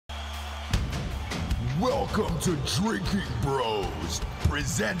Welcome to Drinkin Bros,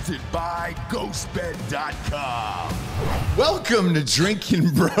 presented by GhostBed.com. Welcome to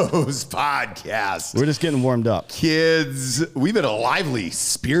Drinkin Bros podcast. We're just getting warmed up. Kids, we've had a lively,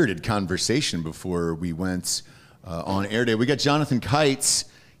 spirited conversation before we went on air day. We got Jonathan Kite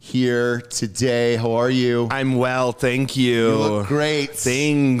here today. How are you? I'm well, thank you. You look great.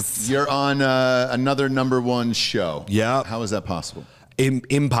 Thanks. You're on another #1 show. Yeah. How is that possible?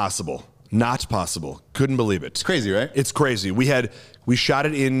 Impossible. Not possible. Couldn't believe it. It's crazy, right? It's crazy. We shot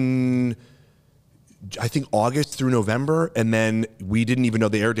it in, I think, August through November, and then we didn't even know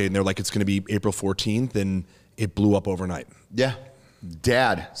the air date, and they're like, it's going to be April 14th, and it blew up overnight. Yeah.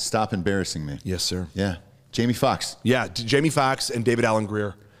 Dad, stop embarrassing me. Yes, sir. Yeah. Jamie Foxx. Yeah, Jamie Foxx and David Alan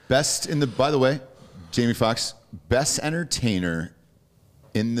Grier. Best in the, by the way, Jamie Foxx, best entertainer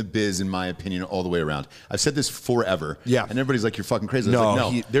in the biz, in my opinion, all the way around. I've said this forever. Yeah. And everybody's like, you're fucking crazy.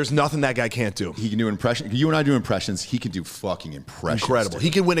 No, there's nothing that guy can't do. He can do impressions. You and I do impressions. He can do fucking impressions. Incredible. Dude. He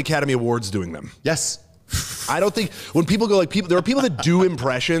can win Academy Awards doing them. Yes. I don't think, when people go like, there are people that do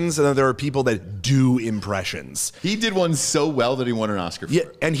impressions, and then there are people that do impressions. He did one so well that he won an Oscar for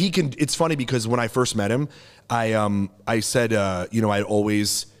it. And he can, it's funny because when I first met him, I said, you know, I'd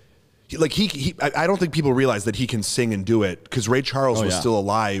always, I don't think people realize that he can sing and do it, because Ray Charles was still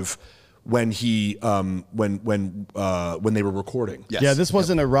alive when he when they were recording. Yes. Yeah, this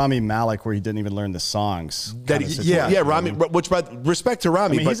wasn't a Rami Malek where he didn't even learn the songs. Rami. Which, by respect to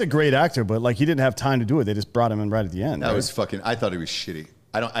Rami, I mean, he's a great actor, but like he didn't have time to do it. They just brought him in right at the end. That was fucking. I thought he was shitty.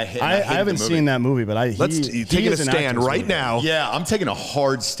 I haven't seen that movie, but let's take a stand right now. Yeah, I'm taking a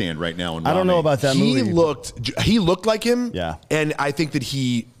hard stand right now. I don't know about that movie. He looked like him. Yeah, and I think that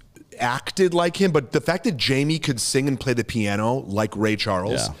he acted like him, but the fact that Jamie could sing and play the piano like Ray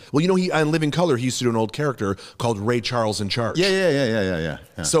Charles. Yeah. Well, you know, he on Living Color, he used to do an old character called Ray Charles in Charge. Yeah.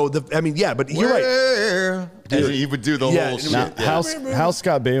 So but you're right. And he would do the whole shit. Now, how's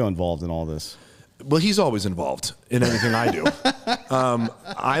Scott Baio involved in all this? Well, he's always involved in anything I do.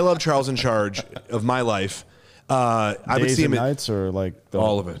 I love Charles in Charge of my life. I would see him nights or like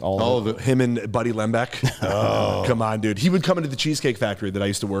all of it. All of it. Him and Buddy Lembeck. Oh. Come on, dude. He would come into the Cheesecake Factory that I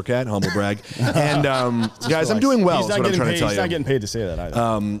used to work at, humble brag. And guys, I'm doing well. Is what I'm trying to tell you. He's not getting paid to say that either.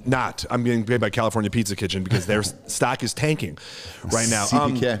 I'm getting paid by California Pizza Kitchen because their stock is tanking right now.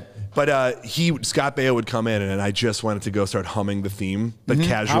 CPK. But Scott Baio would come in, and I just wanted to go start humming the theme, but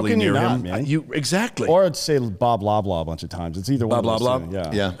casually near him. Man? Exactly. Or I'd say Bob Blah Blah a bunch of times. It's either one. Blah blah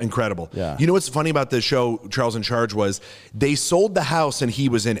blah. Yeah. Incredible. Yeah. You know what's funny about the show Charles in Charge was they sold the house and he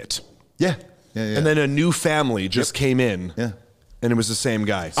was in it. Yeah. And then a new family just came in. Yeah. And it was the same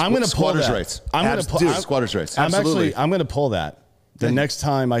guy. I'm going to pull squatters' that. rights. I'm going to pull squatters' rights. Absolutely. I'm going to pull that. The next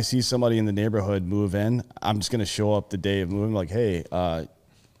time I see somebody in the neighborhood move in, I'm just going to show up the day of moving, like, hey,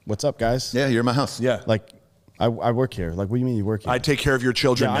 what's up, guys? Yeah, you're in my house. Yeah. Like, I work here. Like, what do you mean you work here? I take care of your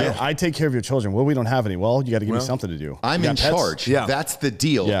children. Yeah, I take care of your children. Well, we don't have any. Well, you got to give me something to do. I'm in charge. Yeah. That's the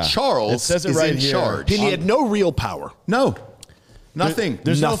deal. Yeah. Charles It says it is right in here. charge. And he had no real power. No. Nothing.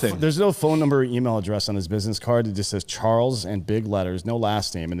 There's Nothing. there's no phone number or email address on his business card. It just says Charles and big letters, no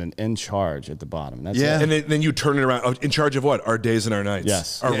last name, and then in charge at the bottom. And that's Yeah. it. And then you turn it around. In charge of what? Our days and our nights.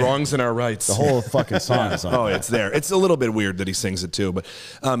 Yes. Our wrongs and our rights. The whole fucking song is on. Oh, it's there. It's a little bit weird that he sings it too, but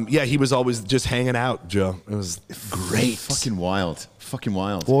yeah, he was always just hanging out, Joe. It was great. Fucking wild. Fucking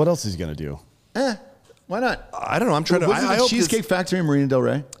wild. Well, what else is he going to do? Why not? I don't know. I'm trying to. Was it I the hope Cheesecake Factory in Marina Del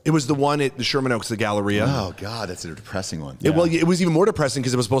Rey? it was the one at the Sherman Oaks, the Galleria. Oh, God, that's a depressing one. Well, it was even more depressing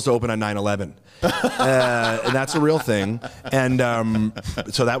because it was supposed to open on 9/11, and that's a real thing. And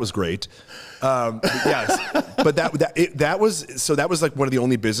so that was great. Yes, but that was like one of the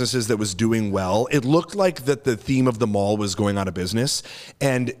only businesses that was doing well. It looked like that the theme of the mall was going out of business,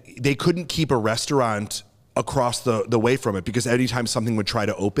 and they couldn't keep a restaurant across the way from it because anytime something would try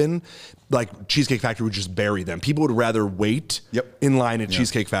to open, like Cheesecake Factory would just bury them. People would rather wait in line at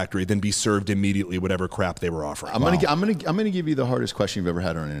Cheesecake Factory than be served immediately whatever crap they were offering. I'm gonna give you the hardest question you've ever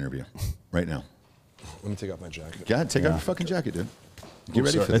had on an interview right now. Let me take off my jacket. God, take off your fucking jacket, dude. Get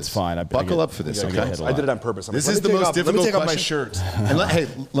ready for this. It's fine. Buckle up for this, okay? I did it on purpose. This is the most difficult question. Let me take off my shirt. And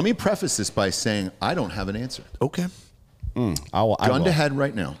let me preface this by saying I don't have an answer. Okay. Gun to head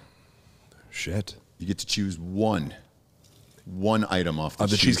right now. Shit. You get to choose one item off the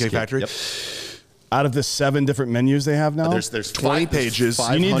Cheesecake Factory. Yep. Out of the 7 different menus they have now, There's 20 pages.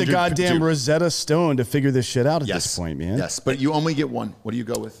 You need the 500 goddamn Rosetta Stone to figure this shit out at this point, man. Yes, but you only get one. What do you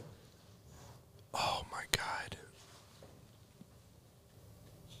go with? Oh my God.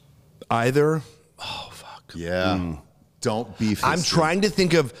 Either. Oh fuck. Yeah. Don't be. I'm trying to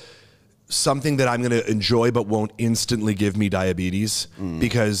think of something that I'm going to enjoy but won't instantly give me diabetes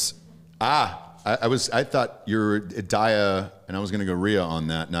because I thought you were dia, and I was going to go Rhea on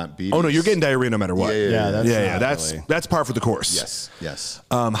that, not beef. Oh no, you're getting diarrhea no matter what. Yeah, That's par for the course. Yes.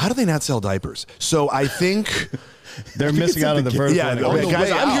 How do they not sell diapers? So I think they're missing out on the vertical integration.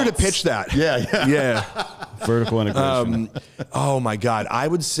 Guys, I'm here to pitch that. Yeah. Vertical integration. Oh my God, I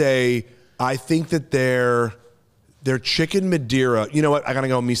would say I think that their chicken Madeira. You know what? I gotta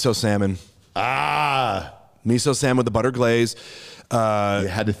go miso salmon. Miso salmon with the butter glaze. You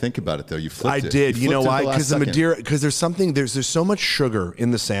had to think about it though. You flipped it. I did. You know why? Because the Madeira. Because there's so much sugar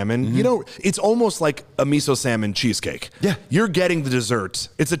in the salmon. You know, it's almost like a miso salmon cheesecake. Yeah. You're getting the dessert.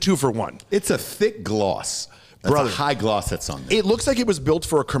 It's a 2-for-1. It's a thick gloss. That's a high gloss that's on there. It looks like it was built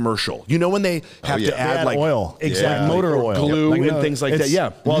for a commercial. You know when they have to add like oil, exactly, motor oil, glue, and things like that.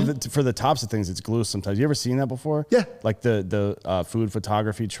 Yeah. Well, for the tops of things, it's glue. Sometimes you ever seen that before? Yeah. Like the food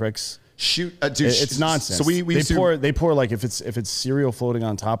photography tricks. Dude, it's nonsense. So they pour like if it's cereal floating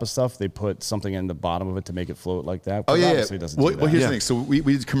on top of stuff, they put something in the bottom of it to make it float like that. Oh yeah. Obviously it doesn't do that. Well, here's the thing. So we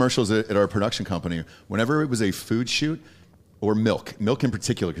did commercials at our production company. Whenever it was a food shoot or milk in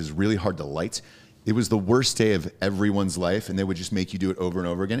particular, because it's really hard to light. It was the worst day of everyone's life, and they would just make you do it over and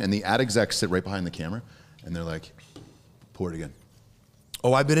over again. And the ad execs sit right behind the camera, and they're like, "Pour it again."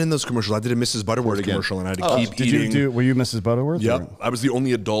 Oh, I've been in those commercials. I did a Mrs. Butterworth commercial, and I had to keep eating. Were you Mrs. Butterworth? Yep. I was the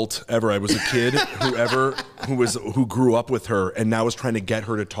only adult ever. I was a kid who grew up with her, and now was trying to get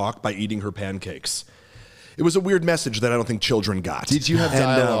her to talk by eating her pancakes. It was a weird message that I don't think children got. Did you have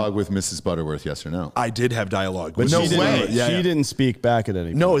dialogue with Mrs. Butterworth? Yes or no? I did have dialogue. But no way. Yeah, she didn't speak back at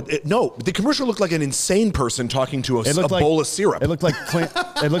any point. No. The commercial looked like an insane person talking to a bowl of syrup. It looked like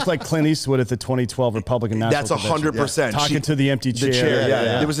Clint Eastwood at the 2012 Republican National Convention. That's 100%. Talking to the empty chair.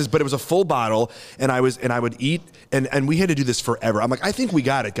 Yeah. It was but it was a full bottle, and I would eat, and we had to do this forever. I'm like, I think we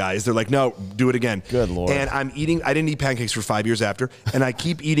got it, guys. They're like, no, do it again. Good Lord. And I'm eating. I didn't eat pancakes for 5 years after, and I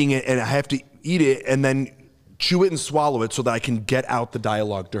keep eating it, and I have to eat it, and then chew it and swallow it so that I can get out the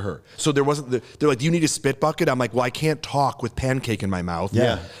dialogue to her. So they're like, do you need a spit bucket? I'm like, well, I can't talk with pancake in my mouth.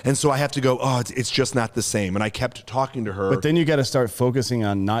 Yeah. And so I have to go, it's just not the same. And I kept talking to her. But then you got to start focusing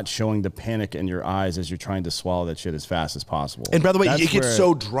on not showing the panic in your eyes as you're trying to swallow that shit as fast as possible. And by the way, it gets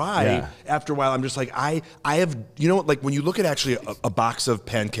so dry after a while. I'm just like, I have, you know what, like when you look at actually a box of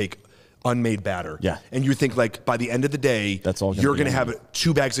pancake unmade batter. Yeah. And you think like by the end of the day, that's all you're going to have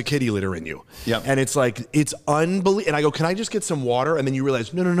 2 bags of kitty litter in you. Yeah. And it's like, it's unbelievable. And I go, can I just get some water? And then you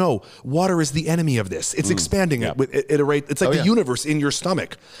realize, no. Water is the enemy of this. It's expanding at a rate. It's like the universe in your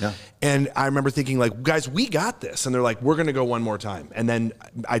stomach. Yeah. And I remember thinking like, guys, we got this. And they're like, we're going to go one more time. And then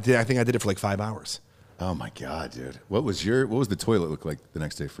I think I did it for like 5 hours. Oh my God, dude. What was the toilet look like the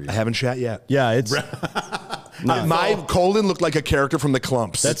next day for you? I haven't shat yet. Yeah, it's my colon looked like a character from the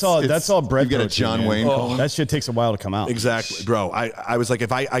Clumps. That's all bread. You got a John Wayne colon? That shit takes a while to come out. Exactly, bro. I was like,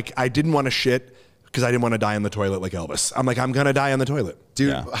 if I didn't want to shit because I didn't want to die on the toilet like Elvis. I'm like, I'm gonna die on the toilet.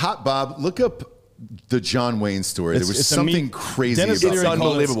 Dude, Hot Bob, look up the John Wayne story. There was something crazy about it. It's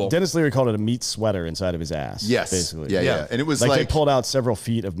unbelievable. Dennis Leary called it a meat sweater inside of his ass. Yes. Basically. Yeah. And it was like they pulled out several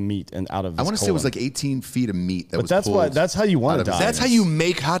feet of meat and out of his I want to say it was like 18 feet of meat But that's how you want to die. That's how you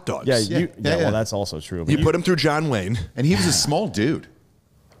make hot dogs. Yeah, well, that's also true. You put him through John Wayne. And he was a small dude.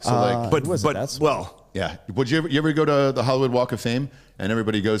 So yeah. Would you ever go to the Hollywood Walk of Fame and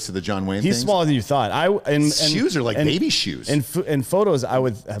everybody goes to the John Wayne He's things? smaller than you thought. Shoes are like baby shoes. In photos, I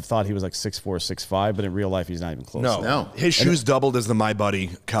would have thought he was like 6'4", 6'5", but in real life, he's not even close. No. His shoes doubled as the My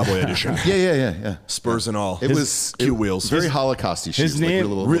Buddy Cowboy Edition. Yeah. Spurs and all. It was cute wheels. Very Holocausty shoes. His name,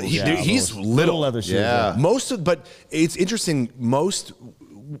 he's little leather shoes. Yeah. But it's interesting. I'm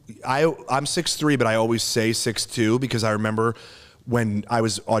 6'3", but I always say 6'2", because I remember when I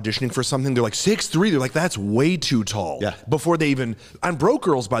was auditioning for something, they're like 6'3". They're like, that's way too tall. Yeah. Before they even on Broke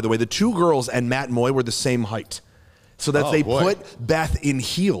Girls, by the way, the 2 girls and Matt Moy were the same height, so that they put Beth in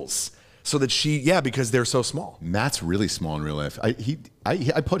heels so that because they're so small. Matt's really small in real life. I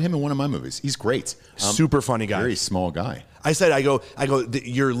put him in one of my movies. He's great. Super funny guy. Very small guy. I said, I go,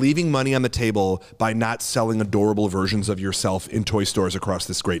 you're leaving money on the table by not selling adorable versions of yourself in toy stores across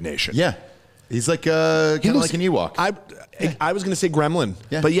this great nation. Yeah. He's like kind of like an Ewok. I was going to say Gremlin,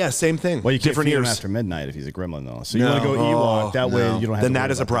 but same thing. Well, you can't different feed him ears after midnight if he's a gremlin, though. So you want to go Ewok. That way you don't have Then to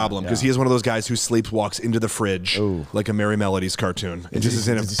that is a problem, because he is one of those guys who sleepwalks into the fridge like a Merry Melodies cartoon. It just is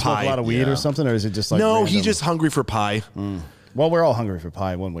in a pie. Does he pie. smoke a lot of weed or something, or is it just like No, random? he's just hungry for pie. Well, we're all hungry for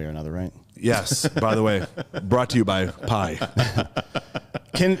pie one way or another, right? Yes, by the way, brought to you by pie.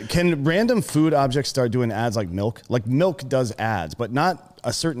 Can random food objects start doing ads like milk? Like milk does ads, but not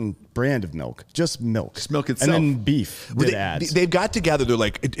a certain brand of milk, just milk. Just milk itself. And then beef did ads. They've got together. They're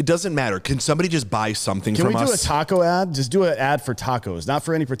like, it doesn't matter. Can somebody just buy something from us? Can we do a taco ad? Just do an ad for tacos, not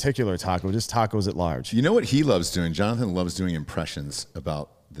for any particular taco, just tacos at large. You know what he loves doing? Jonathan loves doing impressions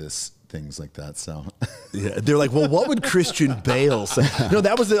about this, things like that. So yeah, they're like, well, what would Christian Bale say? No,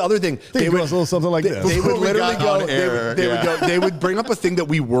 that was the other thing. They would a little something like this. They would literally go. Air, They would bring up a thing that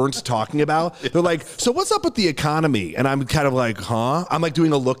we weren't talking about. They're like, so what's up with the economy? And I'm kind of like, huh? I'm like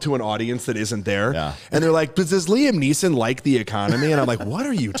doing a look to an audience that isn't there. Yeah. And they're like, but does Liam Neeson like the economy? And I'm like, what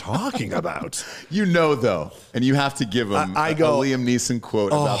are you talking about? you know, though, and you have to give him I a go, Liam Neeson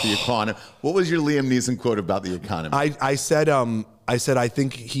quote about the economy. What was your Liam Neeson quote about the economy? I said, I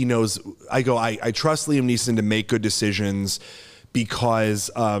think he knows. I go, I trust Liam Neeson to make good decisions because,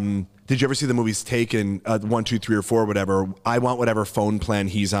 did you ever see the movies Taken, 1, 2, 3, or 4, whatever? I want whatever phone plan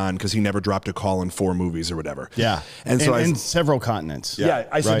he's on because he never dropped a call in 4 movies or whatever. Yeah. And so in several continents. Yeah,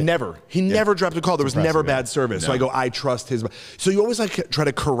 I said Right. never. He never dropped a call. There was never bad service. No. So I go, I trust his. So you always like try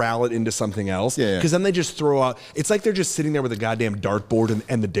to corral it into something else. Yeah. Because then they just throw out. It's like they're just sitting there with a goddamn dartboard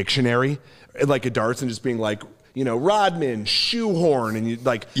and the dictionary, like a darts, and just being like, you know, Rodman, shoehorn, and you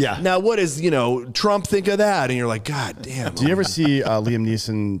like, Yeah. Now what does, you know, Trump think of that? And you're like, God damn. Do you ever see Liam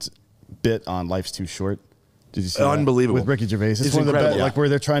Neeson's bit on Life's Too Short? Did you see that? Unbelievable. With Ricky Gervais? It's one of the incredible. best, like where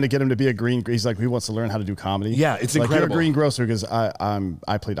they're trying to get him to be a green. He's like, he wants to learn how to do comedy. Yeah, it's like, incredible. You're a green grocer because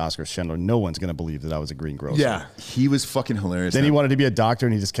I played Oscar Schindler. No one's gonna believe that I was a green grocer. Yeah. he was fucking hilarious. Then he wanted to be a doctor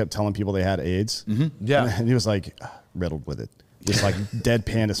and he just kept telling people they had AIDS. Yeah. And he was like riddled with it, just like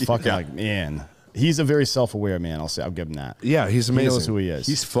deadpan as fuck. Yeah. Like, man, he's a very self-aware man. I'll give him that. Yeah, he's amazing. He knows who he is.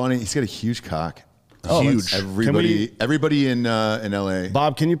 He's funny. He's got a huge cock. Huge. Everybody in LA.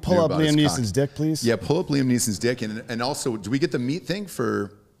 Bob, can you pull knew up about Liam his cock. Neeson's dick, please? Yeah, pull up Liam Neeson's dick, and also, do we get the meat thing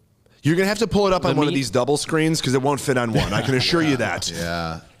for? You're gonna have to pull it up on one of meat- these double screens because it won't fit on one. I can assure you that.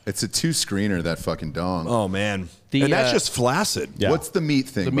 Yeah, it's a 2-screener. That fucking dong. Oh man. The, and that's just flaccid. Yeah. What's the meat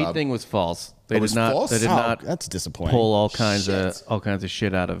thing? The meat Bob? thing was false. They Oh, it did was not. false? They did Oh, not that's disappointing. pull all kinds of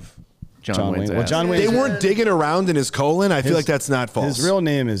shit out of John Wayne's Wayne. Well, ass. John Wayne- They weren't digging around in his colon. I feel like that's not false. His real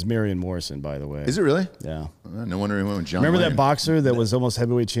name is Marion Morrison, by the way. Is it really? Yeah. No wonder he went with John. Remember Wayne. that boxer that was almost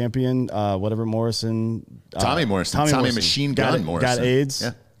heavyweight champion? Whatever Morrison. Tommy Morrison. Tommy Machine Gun Morrison. Got AIDS. Yeah,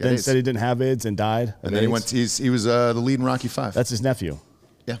 got then AIDS. said he didn't have AIDS and died. of And then he AIDS. went. He was the lead in Rocky 5. That's his nephew.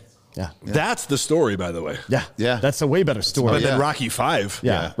 Yeah. Yeah. That's the story, by the way. Yeah. Yeah. That's a way better story. But yeah. then Rocky 5.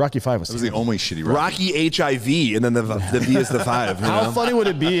 yeah. Yeah. Rocky 5 was That was the terrible. only shitty Rocky. Rocky HIV, and then the V is the 5. You How know? funny would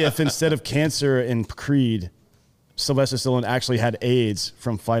it be if instead of cancer in Creed, Sylvester Stallone actually had AIDS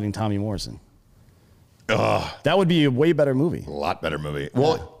from fighting Tommy Morrison? That would be a way better movie. A lot better movie.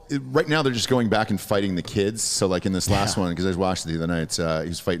 Well, right now they're just going back and fighting the kids. So like in this last one, because I watched it the other night, he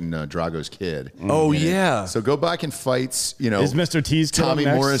was fighting Drago's kid. Oh, in it. yeah. So go back and fight, you know, Is Mr. T's kid Tommy up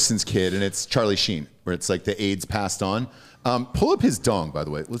next? Morrison's kid, and it's Charlie Sheen, where it's like the AIDS passed on. Pull up his dong, by the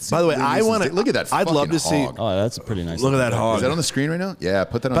way. Let's see. By the way, Liam I Neeson's wanna- dick. Look at that. I'd love fucking to see- hog. Oh, that's a pretty nice. Look at that hog. Is that on the screen right now? Yeah,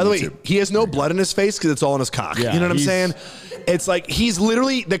 put that on By the way, YouTube. he has no blood in his face because it's all in his cock. Yeah, you know what I'm he's- saying? It's like he's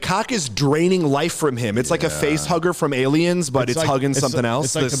literally, the cock is draining life from him. It's like a face hugger from Aliens, but it's like- hugging it's something like- else,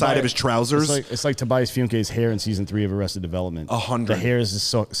 it's like the side of his trousers. It's like Tobias Funke's hair in season 3 of Arrested Development. 100. The hair is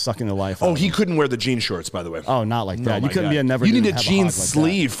just sucking the life out Oh, of he him. couldn't wear the jean shorts, by the way. Oh, not like that. my You couldn't God. be a never. You dude need and a have jean hog like that.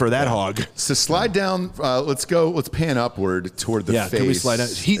 sleeve for that hog. So slide down. Let's go. Let's pan upward toward the Yeah, face. can we slide out?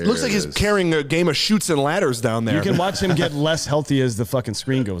 He There looks like it he's is. carrying a game of shoots and ladders down there. You can watch him get less healthy as the fucking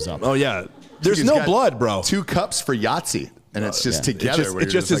screen goes up. Oh, yeah. There's He's no got blood, bro. 2 cups for Yahtzee, and it's just yeah. together. It's where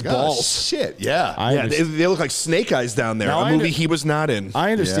just you're his like, oh, balls. shit, yeah. I Yeah, understand. they look like snake eyes down there. Now, A I movie under- he was not in.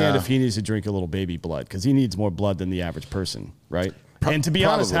 I understand Yeah. if he needs to drink a little baby blood because he needs more blood than the average person, right? And to be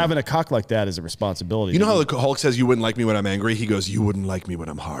honest, probably. having a cock like that is a responsibility. You know how the Hulk says you wouldn't like me when I'm angry? He goes, you wouldn't like me when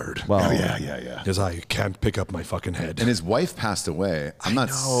I'm hard. Well, Oh, yeah. Because I can't pick up my fucking head. And his wife passed away. I'm not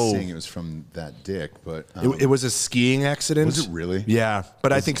know. saying it was from that dick, but It was a skiing accident. Was it really? Yeah,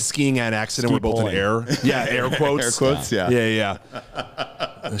 but I think skiing and accident Ski were both pulling. in air. Yeah, air quotes. air quotes. Yeah. Yeah.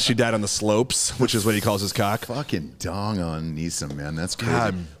 She died on the slopes, which is what he calls his cock. Fucking dong on Neeson, man. That's crazy.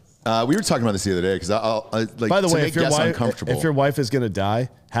 God. We were talking about this the other day because I like. by the to way, make if your guests wife uncomfortable. if your wife is gonna die,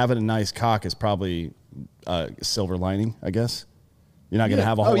 having a nice cock is probably a silver lining, I guess. You're not gonna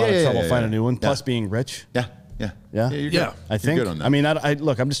have a whole lot of trouble finding a new one. Plus, being rich. yeah. Yeah? You're good. Yeah. I think. You're good on that. I mean, I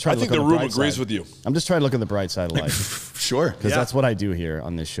look. I'm just trying. I to think look the on room bright agrees side. with you. I'm just trying to look on the bright side of life Sure. because that's what I do here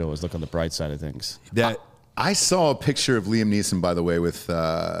on this show is look on the bright side of things. That I saw a picture of Liam Neeson, by the way, with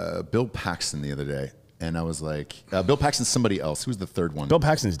Bill Paxton the other day, and I was like, Bill Paxton's somebody else. Who's the third one? Bill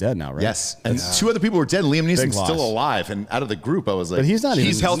Paxton's dead now, right? Yes, and two other people were dead. And Liam Neeson's loss. still alive, and out of the group, I was like, But he's not.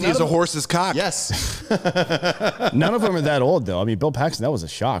 He's even, healthy as a horse's cock. Yes. None of them are that old, though. I mean, Bill Paxton, that was a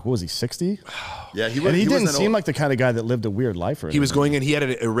shock. What was he, 60? Yeah, he And he didn't wasn't seem old. like the kind of guy that lived a weird life. Or He was going in. He had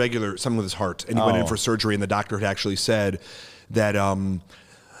an irregular something with his heart, and he went in for surgery. And the doctor had actually said that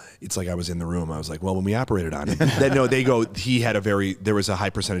it's like I was in the room. I was like, well, when we operated on him, then no, they go. There was a high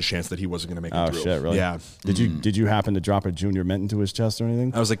percentage chance that he wasn't going to make it Oh through. shit! Really? Yeah. Did you happen to drop a Junior Mint into his chest or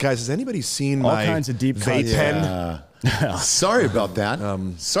anything? I was like, guys, has anybody seen All my kinds of deep vape cuts. pen? Sorry about that.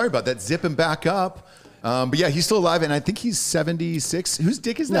 Sorry about that. Zip him back up. But yeah, he's still alive, and I think he's 76. Whose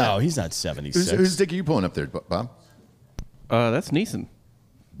dick is that? No, he's not 76. Whose dick are you pulling up there, Bob? That's Neeson.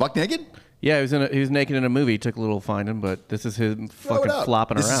 Buck naked? Yeah, he was naked in a movie. Took a little finding, but this is him fucking up.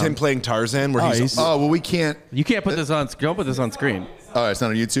 flopping This around. is him playing Tarzan, where he's Oh, well, we can't. You can't put this on. Don't put this on screen. Oh, it's not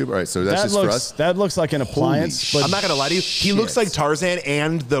on YouTube? All right, so that's That just for looks us? that looks like an appliance. But I'm not gonna lie to you. He looks like Tarzan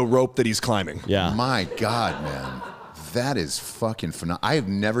and the rope that he's climbing. yeah. My God, man. That is fucking phenomenal. I have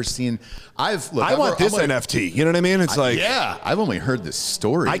never seen. I want this NFT. You know what I mean? It's like, yeah, I've only heard the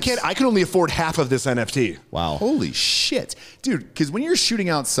stories. I can only afford half of this NFT. Wow. Holy shit, dude! Because when you're shooting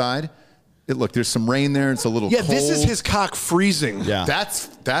outside, look, there's some rain there. It's a little Yeah, cold. this is his cock freezing. Yeah.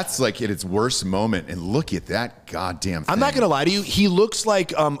 That's like at its worst moment. And look at that goddamn thing. I'm not gonna lie to you. He looks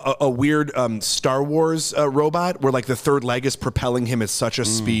like a weird Star Wars robot, where like the third leg is propelling him at such a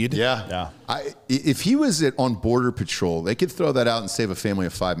speed. Yeah, Yeah. If he was on Border Patrol, they could throw that out and save a family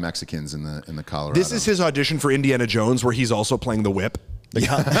of 5 Mexicans in the Colorado. This is his audition for Indiana Jones, where he's also playing the whip.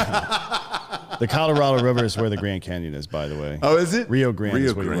 The Colorado River is where the Grand Canyon is, by the way. Oh, is it? Rio Grande. Rio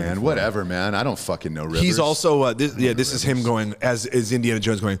is what you're looking Grande. for. Whatever, man. I don't fucking know rivers. He's also this is him going as Indiana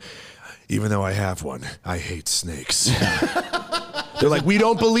Jones going. Even though I have one, I hate snakes. They're like, we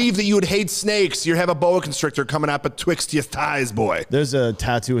don't believe that you would hate snakes. You have a boa constrictor coming up betwixt your thighs, boy. There's a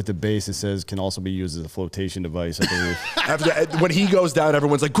tattoo at the base that says can also be used as a flotation device, I believe. When he goes down,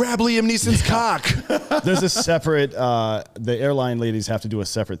 everyone's like, grab Liam Neeson's cock. There's a separate, the airline ladies have to do a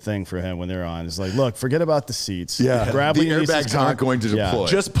separate thing for him when they're on. It's like, look, forget about the seats. Yeah. Grab The Liam Neeson's airbags cock. aren't going to deploy.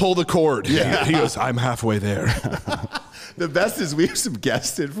 Just pull the cord. Yeah. He goes, I'm halfway there. The best is we have some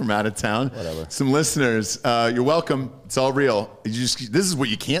guests in from out of town. Whatever. Some listeners. You're welcome. It's all real. This is what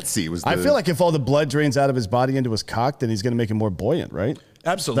you can't see. I feel like if all the blood drains out of his body into his cock, then he's going to make him more buoyant, right?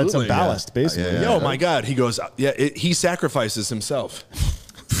 Absolutely. That's a ballast, basically. Yeah. Oh my God. He goes, he sacrifices himself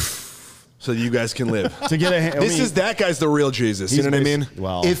so that you guys can live. To get a, That guy's the real Jesus. You know what I mean?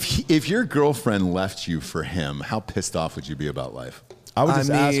 Well, if your girlfriend left you for him, how pissed off would you be about life? I would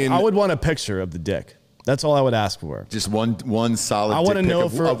just I mean- ask, I would want a picture of the dick. That's all I would ask for. Just one solid. I wanna dick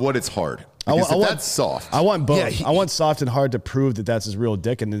pic know of what it's hard. I Because want- that's soft. I want both. Yeah, I want soft and hard to prove that that's his real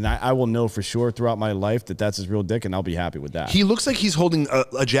dick, and then I will know for sure throughout my life that that's his real dick, and I'll be happy with that. He looks like he's holding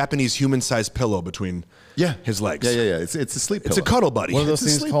a Japanese human-sized pillow between his legs. Yeah. It's a sleep pillow. It's a cuddle buddy. What are those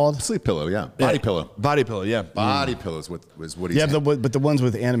It's a things called? Sleep pillow. Yeah. Body pillow. Body pillow, yeah. Body pillow is what he's. Yeah, saying. but the ones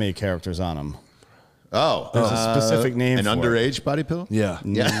with anime characters on them. There's a specific name An for underage body pillow. Yeah.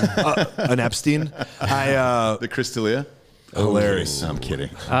 Yeah. An Epstein. The Crystalia. Hilarious. No, I'm kidding.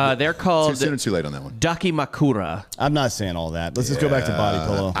 They're Too called soon or too late on that one. Dakimakura. I'm not saying all that. Let's just go back to body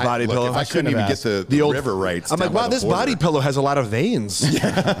pillow. Body Look, pillow. If I I couldn't shouldn't even have get asked. the old river rights. I'm like, down by wow, the this border. body pillow has a lot of veins.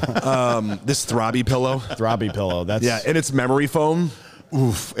 This throbby pillow. Throbby pillow. That's Yeah, and it's memory foam.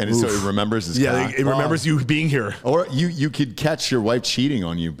 Oof, and so it remembers his Yeah, cock. it remembers you being here. Or you could catch your wife cheating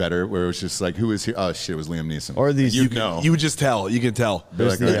on you better, where it was just like, who is here? Oh shit, it was Liam Neeson. Or these- you you know. You would just tell. You can tell.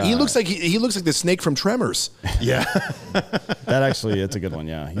 There's the, He looks like he looks like the snake from Tremors. Yeah. that actually. It's a good one.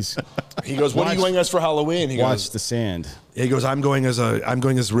 Yeah, He goes, "What are you going as for Halloween?" He watch goes, the sand. He goes, I'm going as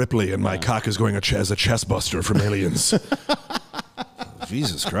Ripley, and my cock is going as a chest buster from Aliens.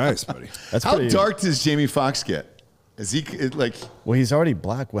 Jesus Christ, buddy. That's How pretty dark does Jamie Foxx get? Is he like Well, he's already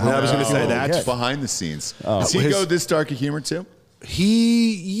black. Well, Yeah, I was gonna how say dark that. will it get? behind the scenes? Oh. Does he His- go this dark of humor too?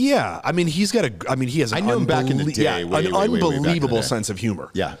 Yeah. I mean, he has an I knew him back in the day, an way back in the unbelievable day. sense of humor.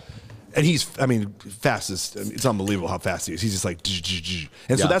 Yeah. And he's, fastest. It's unbelievable how fast he is. He's just like,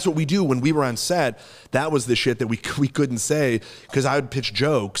 and so Yeah. that's what we do when we were on set. That was the shit that we couldn't say because I would pitch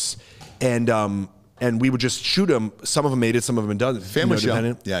jokes, and we would just shoot them. Some of them made it, some of them didn't. Family show.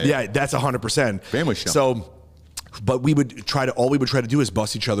 depending. Yeah. Yeah, that's 100%. Family show. So. But we would try to do is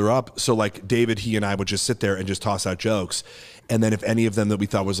bust each other up. So like David, he and I would just sit there and just toss out jokes. And then if any of them that we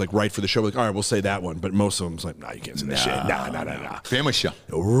thought was like right for the show, we're like, all right, we'll say that one. But most of them was like, nah, you can't say that shit. Nah. Family show.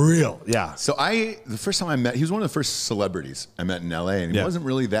 Real. Yeah. So the first time I met, he was one of the first celebrities I met in LA, and he Yeah. wasn't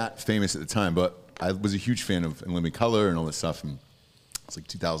really that famous at the time, but I was a huge fan of In Living Color and all this stuff. And it's like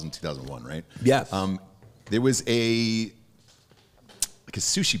 2000, 2001, right? Yeah. There was a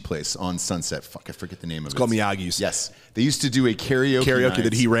sushi place on Sunset. Fuck, I forget the name of it. It's called Miyagi's. Yes. They used to do a karaoke night.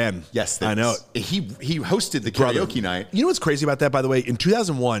 that he ran. Yes. I know. He hosted the karaoke night. You know what's crazy about that, by the way? In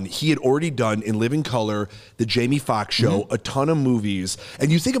 2001, he had already done In Living Color, the Jamie Foxx show, a ton of movies.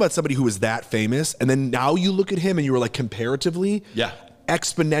 And you think about somebody who was that famous, and then now you look at him and you were like, comparatively,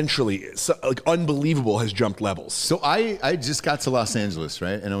 exponentially, so, like unbelievable, has jumped levels. So I just got to Los Angeles,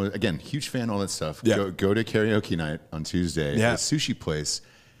 right? And I was, again, huge fan of all that stuff. Yeah. Go to karaoke night on Tuesday at a sushi place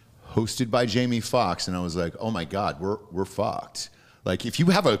hosted by Jamie Foxx, and I was like, oh my God, we're fucked. Like, if you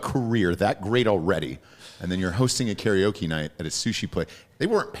have a career that great already, and then you're hosting a karaoke night at a sushi place, they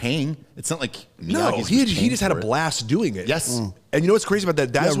weren't paying. It's not like Miyagi's he just had a blast doing it. Yes. And you know what's crazy about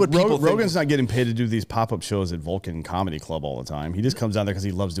that? That's what people think. Rogan's not getting paid to do these pop-up shows at Vulcan Comedy Club all the time. He just comes down there because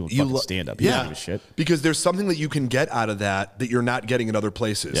he loves doing fucking stand-up. He doesn't give a shit. Because there's something that you can get out of that you're not getting in other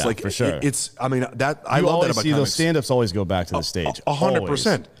places. Yeah, like, for sure. I mean, that I You love always that about see comics. those stand-ups always go back to the stage.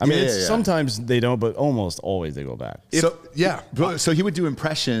 100%. I mean, Yeah. sometimes they don't, but almost always they go back. So he would do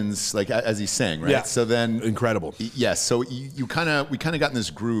impressions like as he sang, right? Yeah. So then Incredible. Yes. So we kind of got in this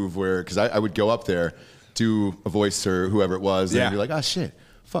groove where, because I would go up there, do a voice or whoever it was, and I'd be like, oh shit,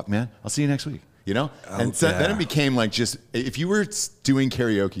 fuck man, I'll see you next week. You know? And so then it became like, just if you were doing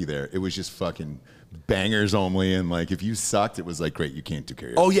karaoke there, it was just fucking bangers only, and like if you sucked, it was like, great, you can't do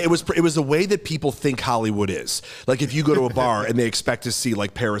karaoke. Oh yeah, it was the way that people think Hollywood is. Like if you go to a bar and they expect to see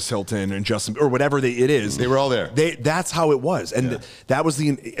like Paris Hilton and Justin or whatever it is, they were all there. That's how it was, and that was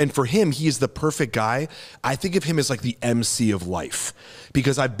and for him, he is the perfect guy. I think of him as like the MC of life,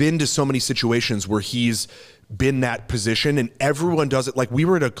 because I've been to so many situations where he's been that position and everyone does it. Like we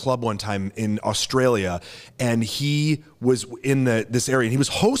were at a club one time in Australia and he was in this area and he was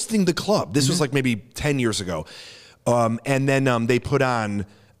hosting the club. This was like maybe 10 years ago. And then they put on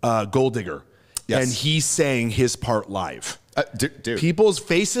Gold Digger and he sang his part live. Dude. People's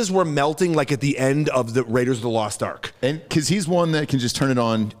faces were melting like at the end of the Raiders of the Lost Ark. And because he's one that can just turn it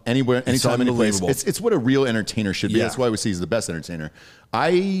on anywhere, anytime, any place. It's what a real entertainer should be. Yeah. That's why we say he's the best entertainer.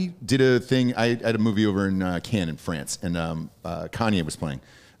 I did a thing. I had a movie over in Cannes in France, and Kanye was playing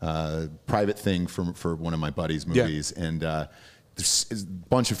private thing for one of my buddies' movies, and there's a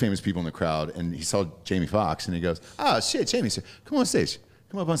bunch of famous people in the crowd, and he saw Jamie Foxx, and he goes, "Oh shit, Jamie, come on stage."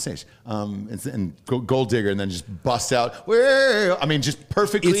 Come up on stage and go Gold Digger, and then just bust out. I mean, just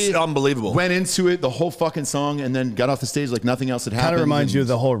perfectly. It's unbelievable. Went into it, the whole fucking song, and then got off the stage like nothing else had happened. Kind of reminds you of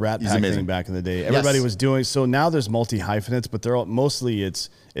the whole Rat Pack amazing. thing back in the day. Everybody was doing, so now there's multi-hyphenates, but they're all, mostly it's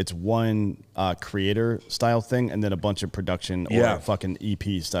one creator style thing and then a bunch of production or fucking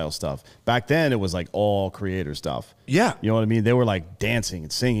EP style stuff. Back then it was like all creator stuff. Yeah. You know what I mean? They were like dancing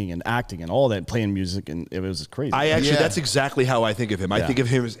and singing and acting and all that, playing music, and it was crazy. That's exactly how I think of him. I think of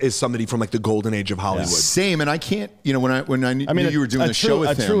him as somebody from like the golden age of Hollywood. Same, and I can't, when I knew you were doing the show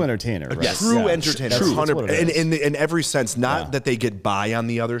with him. A true entertainer. Right? True entertainer. True. 100%. In every sense, not that they get by on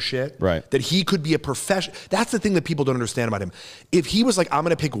the other shit. Right. That he could be a professional. That's the thing that people don't understand about him. If he was like, I'm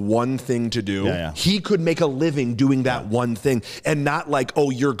going to pick one thing to do, he could make a living doing that one thing, and not like, oh,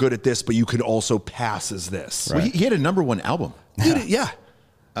 you're good at this, but you could also pass as this. Right. Well, he had a #1 album.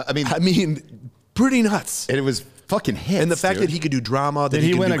 I mean, pretty nuts. And it was fucking hits. And the fact that he could do drama, that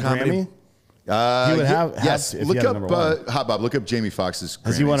he win could a do comedy. Grammy? He would have yes. if Look he had up Hot Bob. Look up Jamie Foxx's Grammys.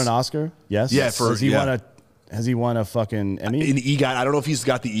 Has he won an Oscar? Yes. Yeah. Has he won a fucking Emmy? An EGOT. I don't know if he's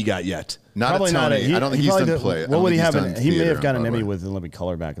got the EGOT yet. Probably not. I don't think he's done play. What would he have? He may have got an Emmy with Living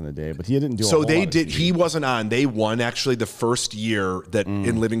Color back in the day, but he didn't do. So they did. He wasn't on. They won actually the first year that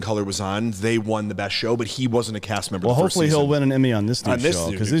In Living Color was on. They won the best show, but he wasn't a cast member. Well, the hopefully first he'll season. win an Emmy on this new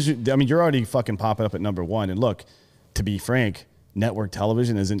show, because I mean, you're already fucking popping up at #1. And look, to be frank, network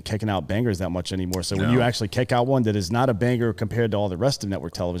television isn't kicking out bangers that much anymore. So when you actually kick out one that is not a banger compared to all the rest of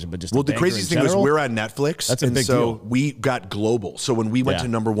network television, but just the craziest thing is we're on Netflix. That's a big deal. deal. We got global. So when we went to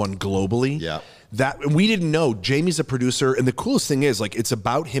 #1 globally, that we didn't know. Jamie's a producer, and the coolest thing is like it's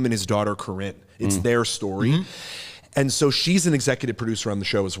about him and his daughter Corinne. It's their story. And so she's an executive producer on the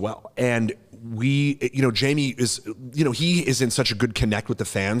show as well. And Jamie is, he is in such a good connect with the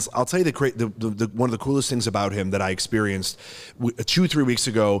fans. I'll tell you the one of the coolest things about him that I experienced 2-3 weeks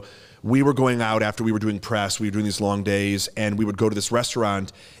ago. We were going out after we were doing press. We were doing these long days, and we would go to this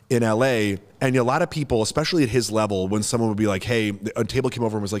restaurant in LA. And a lot of people, especially at his level, when someone would be like, hey, a table came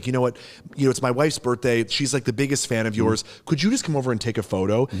over and was like, you know what, it's my wife's birthday. She's like the biggest fan of yours. Could you just come over and take a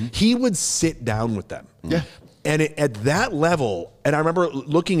photo? He would sit down with them. Yeah. And at that level, and I remember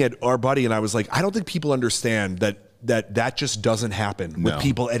looking at our buddy and I was like, I don't think people understand that that just doesn't happen with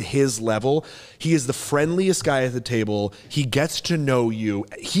people at his level. He is the friendliest guy at the table. He gets to know you.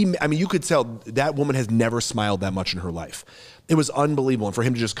 I mean, you could tell that woman has never smiled that much in her life. It was unbelievable. And for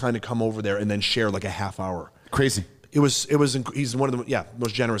him to just kind of come over there and then share like a half hour. Crazy. He's one of the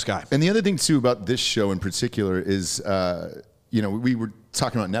most generous guy. And the other thing too about this show in particular is, you know, we were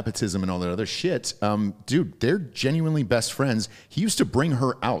talking about nepotism and all that other shit. Dude, they're genuinely best friends. He used to bring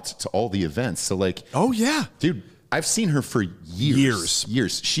her out to all the events. So like, oh yeah, dude, I've seen her for years.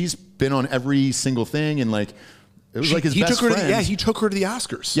 She's been on every single thing, and like, it was like his best friend. He took her to the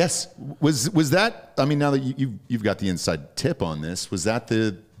Oscars. Yes. Was that? I mean, now that you've got the inside tip on this, was that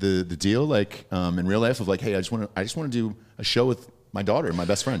the deal? Like in real life, of like, hey, I just want to do a show with my daughter, my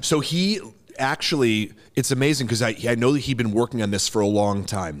best friend. So he actually, it's amazing because I know that he'd been working on this for a long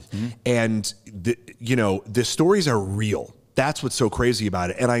time, and the stories are real. That's what's so crazy about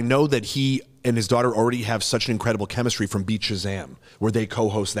it. And I know that he and his daughter already have such an incredible chemistry from Beat Shazam, where they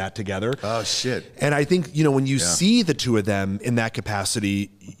co-host that together. Oh shit! And I think, you know, when you see the two of them in that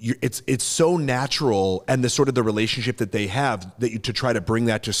capacity, it's so natural, and the sort of the relationship that they have, that to try to bring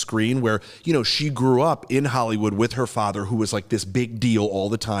that to screen, where, you know, she grew up in Hollywood with her father, who was like this big deal all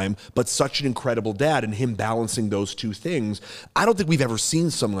the time, but such an incredible dad, and him balancing those two things. I don't think we've ever seen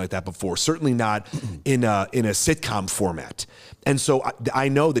something like that before. Certainly not in a sitcom format. And so I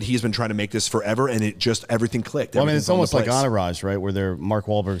know that he's been trying to make this forever, and it just, everything clicked. Well, I mean, it's almost like Entourage, right? Where Mark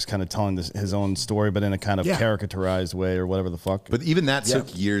Wahlberg's kind of telling his own story, but in a kind of caricaturized way, or whatever the fuck. But even that took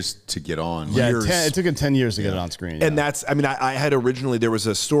years to get on. Yeah, it took him 10 years to get it on screen. And that's, I mean, I had originally, there was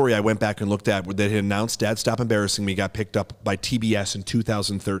a story I went back and looked at that had announced Dad Stop Embarrassing Me got picked up by TBS in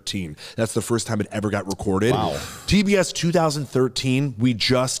 2013. That's the first time it ever got recorded. Wow. TBS 2013, we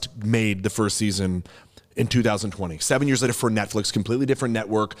just made the first season in 2020, 7 years later for Netflix, completely different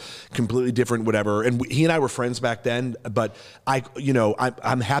network, completely different whatever. And he and I were friends back then, but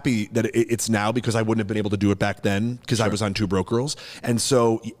I'm happy that it's now, because I wouldn't have been able to do it back then because I was on Two Broke Girls. And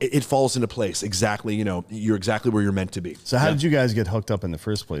so it falls into place exactly. You know, you're exactly where you're meant to be. So how did you guys get hooked up in the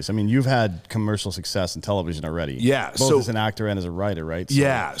first place? I mean, you've had commercial success in television already. Yeah. Both as an actor and as a writer, right? So.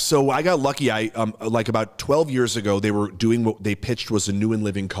 Yeah. So I got lucky. I like about 12 years ago, they were doing what they pitched was a New and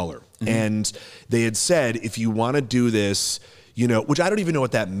Living Color. And they had said, if you want to do this, you know, which I don't even know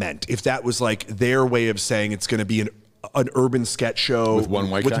what that meant. If that was like their way of saying it's going to be an urban sketch show with one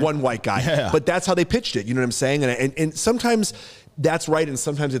white guy. Yeah. But that's how they pitched it. You know what I'm saying? And sometimes that's right, and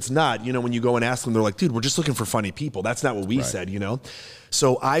sometimes it's not. You know, when you go and ask them, they're like, dude, we're just looking for funny people. That's not what we said, you know?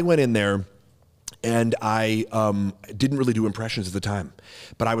 So I went in there, and I didn't really do impressions at the time.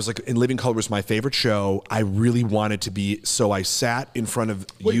 But I was like, In Living Color was my favorite show. I really wanted to be, so I sat in front of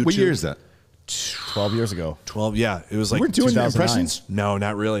YouTube. What year is that? 12 years ago. 12, yeah. It was like, we're doing impressions? No,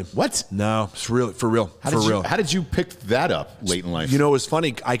 not really. What? No, it's real, for real. How did you pick that up late in life? You know, it was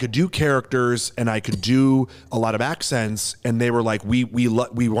funny. I could do characters, and I could do a lot of accents, and they were like, we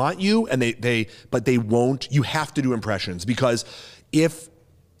want you, and but they won't. You have to do impressions, because if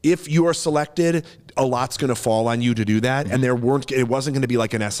you are selected, a lot's going to fall on you to do that. And it wasn't going to be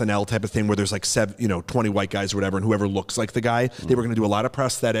like an SNL type of thing where there's like 20 white guys or whatever, and whoever looks like the guy. They were going to do a lot of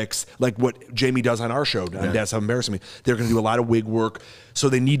prosthetics, like what Jamie does on our show, on Dad Stop Embarrassing Me. They're going to do a lot of wig work. So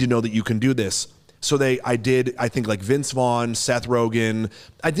they need to know that you can do this. So I think like Vince Vaughn, Seth Rogen.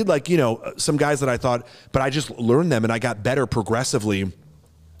 I did like, you know, some guys that I thought, but I just learned them, and I got better progressively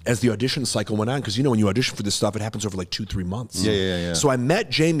as the audition cycle went on, because, you know, when you audition for this stuff, it happens over like 2-3 months. Yeah. So I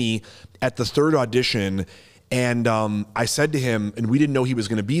met Jamie at the third audition, and I said to him, and we didn't know he was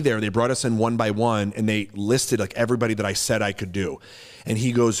going to be there. They brought us in one by one, and they listed like everybody that I said I could do. And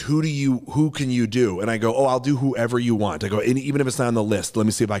he goes, who can you do? And I go, oh, I'll do whoever you want. I go, and even if it's not on the list, let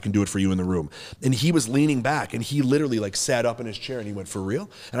me see if I can do it for you in the room. And he was leaning back, and he literally like sat up in his chair, and he went, for real?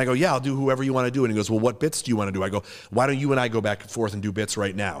 And I go, yeah, I'll do whoever you want to do. And he goes, well, what bits do you want to do? I go, why don't you and I go back and forth and do bits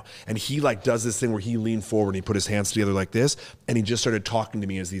right now? And he like does this thing where he leaned forward, and he put his hands together like this, and he just started talking to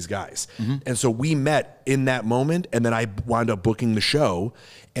me as these guys. And so we met in that moment, and then I wound up booking the show.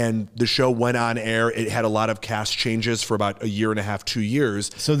 And the show went on air. It had a lot of cast changes for about 1.5 to 2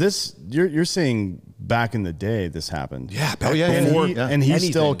 years. So this, you're saying back in the day this happened. Yeah. And he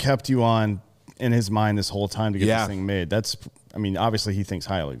still kept you on in his mind this whole time to get this thing made. That's, I mean, obviously he thinks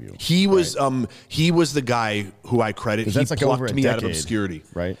highly of you. He was the guy who I credit. He like plucked me out of obscurity.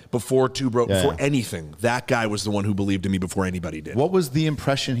 Right. Before before anything. That guy was the one who believed in me before anybody did. What was the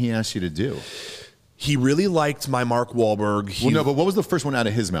impression he asked you to do? He really liked my Mark Wahlberg. Well, no, but what was the first one out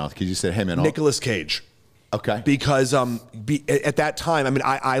of his mouth? Because you said, hey, man. Nicolas Cage. Okay. Because at that time, I mean,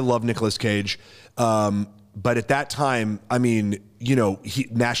 I love Nicolas Cage. But at that time, I mean, you know,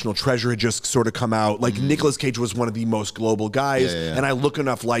 National Treasure had just sort of come out. Like Nicolas Cage was one of the most global guys, and I look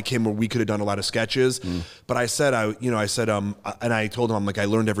enough like him where we could have done a lot of sketches. But I said, and I told him, I'm like, I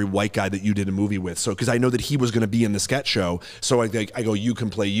learned every white guy that you did a movie with, so because I know that he was going to be in the sketch show. So I go, you can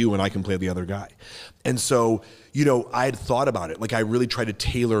play you, and I can play the other guy. And so, you know, I had thought about it. Like I really tried to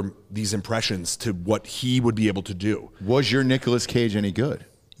tailor these impressions to what he would be able to do. Was your Nicolas Cage any good?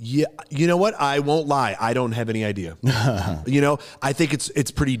 Yeah, you know what? I won't lie. I don't have any idea. You know, I think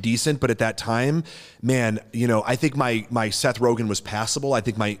it's pretty decent, but at that time, man, you know, I think my Seth Rogen was passable. I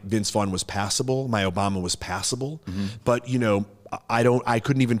think my Vince Vaughn was passable. My Obama was passable. But you know, I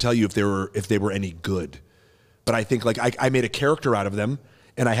couldn't even tell you if they were any good. But I think like I made a character out of them,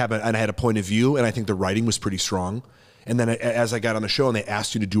 and I had a point of view, and I think the writing was pretty strong. And then as I got on the show and they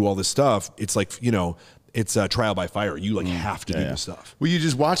asked you to do all this stuff, it's like, you know, it's a trial by fire. You like have to do this stuff. Well, you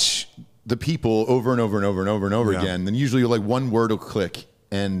just watch the people over and over and over and over and over again. Then usually like one word will click,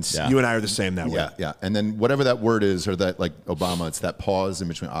 and you and I are the same that way. Yeah. And then whatever that word is, or that like Obama, it's that pause in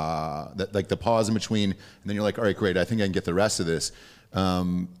between. That like the pause in between, and then you're like, all right, great. I think I can get the rest of this.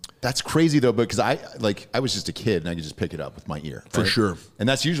 That's crazy though, because I was just a kid and I could just pick it up with my ear. For sure. And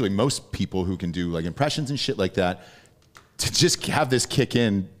that's usually most people who can do like impressions and shit like that. To just have this kick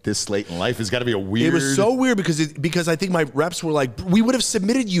in this late in life has got to be a weird. It was so weird because I think my reps were like, we would have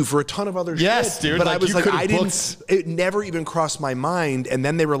submitted you for a ton of other yes, shit. dude. But like, I was like, I didn't. Booked. It never even crossed my mind. And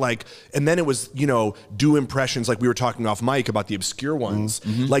then they were like, and then it was, you know, do impressions like we were talking off mic about the obscure ones.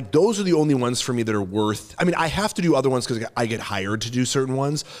 Like those are the only ones for me that are worth. I mean, I have to do other ones because I get hired to do certain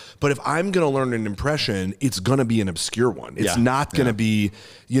ones. But if I'm gonna learn an impression, it's gonna be an obscure one. It's not gonna be,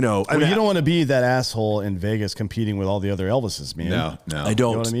 you know. Well, you don't want to be that asshole in Vegas competing with all the other Elvises, man. No. I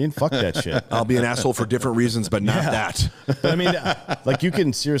don't. You know what I mean? Fuck that shit. I'll be an asshole for different reasons, but not that. But I mean, like you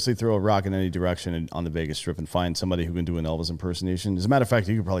can seriously throw a rock in any direction on the Vegas Strip and find somebody who can do an Elvis impersonation. As a matter of fact,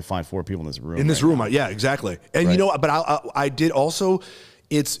 you could probably find 4 people in this room. In this room, yeah, exactly. And you know, but I did also.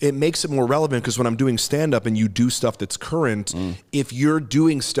 It makes it more relevant because when I'm doing stand up and you do stuff that's current, if you're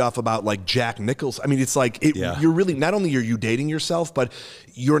doing stuff about like Jack Nicholson, I mean, it's like you're really not only are you dating yourself, but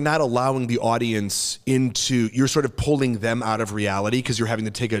you're not allowing the audience into. You're sort of pulling them out of reality because you're having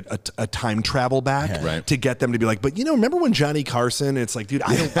to take a time travel back to get them to be like, but you know, remember when Johnny Carson? It's like, dude,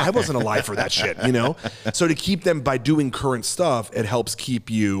 I wasn't alive for that shit, you know. So to keep them by doing current stuff, it helps keep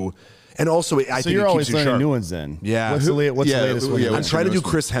you. And also, I think you're it always keeps you learning sharp. new ones then. Yeah. What's the latest one? I'm trying to do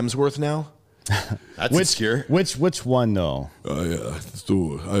Chris Hemsworth now. That's obscure. Which one though?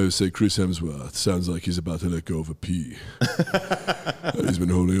 So I would say Chris Hemsworth sounds like he's about to let go of a pea. He's been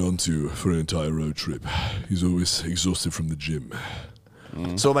holding on to for an entire road trip. He's always exhausted from the gym.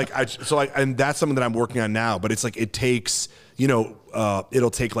 So and that's something that I'm working on now. But it's like it takes, you know, it'll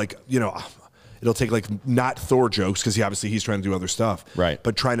take like, you know. It'll take like not Thor jokes because he's trying to do other stuff, right?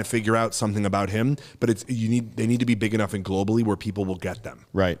 But trying to figure out something about him. But they need to be big enough and globally where people will get them,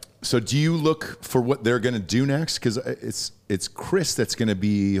 right? So do you look for what they're going to do next? Because it's Chris that's going to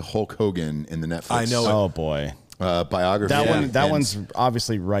be Hulk Hogan in the Netflix. I know. Oh boy. Biography. That one's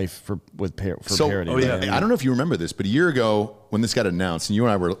obviously rife for parody. Oh yeah. I don't know if you remember this, but a year ago when this got announced, and you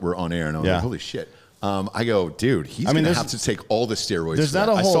and I were on air, and I was like, holy shit. I go, dude, he's going to have to take all the steroids.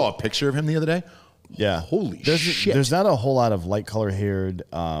 I saw a picture of him the other day. Yeah. Holy shit. There's not a whole lot of light color haired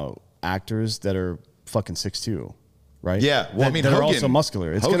actors that are fucking 6'2", right? Yeah. Well, I mean, they're Hogan, also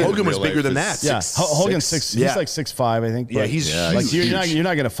muscular. Hogan was bigger than that. Yeah. Hogan's 6. He's like 6'5", I think. Yeah, he's like huge. You're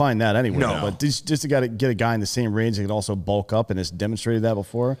not going to find that anywhere. No. But just to get a guy in the same range that can also bulk up and has demonstrated that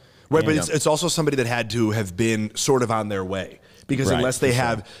before. Right, but it's also somebody that had to have been sort of on their way because unless they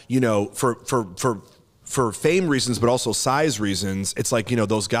have, you know, for fame reasons, but also size reasons, it's like, you know,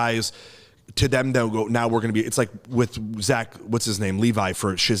 those guys. To them, they'll go, now we're going to be, it's like with Zach, what's his name? Levi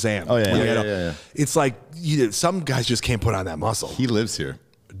for Shazam. Oh, yeah. It's like, you know, some guys just can't put on that muscle. He lives here.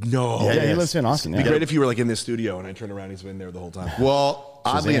 No. Yeah, he lives here in Austin. It'd be great if you were like in this studio and I turned around, he's been there the whole time. Well,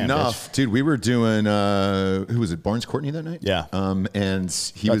 oddly enough, dude, we were doing, who was it, Barnes Courtney that night? Yeah. And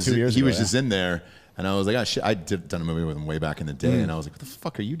he About was 2 years ago, just in there, and I was like, oh, shit, I done a movie with him way back in the day, and I was like, what the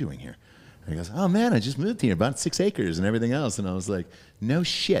fuck are you doing here? And he goes, oh man, I just moved here, about 6 acres and everything else. And I was like, no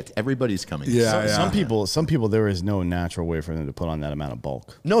shit, everybody's coming. Some people, there is no natural way for them to put on that amount of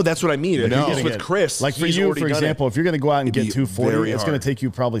bulk. No, that's what I mean. With Chris, like for you, for example, if you're going to go out and get 240, it's going to take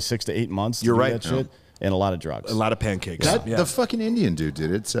you probably 6 to 8 months. You're to do right. that shit, and a lot of drugs, a lot of pancakes. The fucking Indian dude did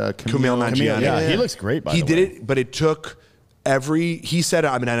it. It's Kumail Nanjiani. Yeah, he looks great. By the way, he did it, but it took. He said,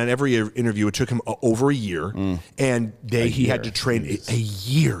 I mean, on every interview, it took him over a year, and he had to train a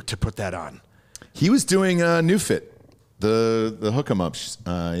year to put that on. He was doing New Fit The hook 'em ups.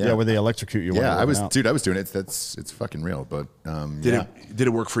 Yeah, where they electrocute you. Yeah, I was doing it. It's fucking real. But did it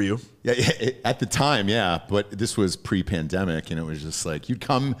work for you? Yeah, at the time, yeah. But this was pre-pandemic, and it was just like you'd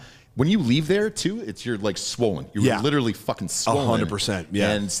come. When you leave there too, you're like swollen. You're literally fucking swollen. 100%.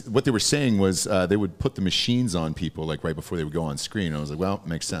 Yeah. And what they were saying was they would put the machines on people like right before they would go on screen. And I was like, well, it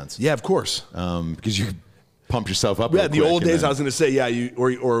makes sense. Yeah, of course. Because you pump yourself up. Yeah, the old days. I was going to say, yeah, you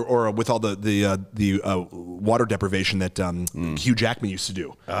or with all the water deprivation that Hugh Jackman used to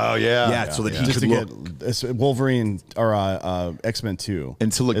do. Oh yeah, yeah. So that he just could to look. get Wolverine or X-Men 2,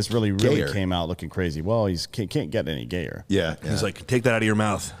 and to look it's really gayer. Came out looking crazy. Well, he can't get any gayer. Yeah, He's like, take that out of your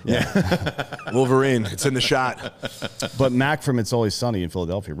mouth. Yeah, Wolverine, it's in the shot. But Mac from It's Always Sunny in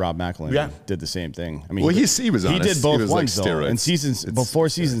Philadelphia, Rob McElhenney, did the same thing. I mean, well, he was honest. He did both ones like though. And before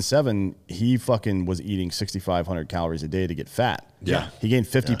season 7, he fucking was eating 6,500 calories a day to get fat. Yeah. He gained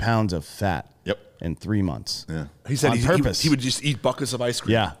 50 pounds of fat. Yep. In 3 months. Yeah. He said on purpose. He would just eat buckets of ice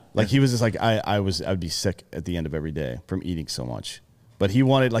cream. Yeah. Like he was just like I'd be sick at the end of every day from eating so much. But he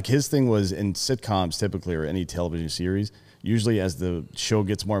wanted, like, his thing was in sitcoms typically, or any television series, usually as the show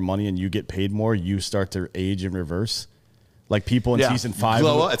gets more money and you get paid more, you start to age in reverse. Like people in season 5,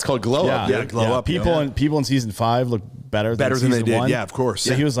 glow up. It's called glow up. Yeah, glow up. People in season 5 look better than they did. 1. Yeah, of course.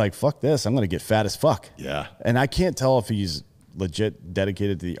 So he was like, "Fuck this! I'm going to get fat as fuck." Yeah. And I can't tell if he's legit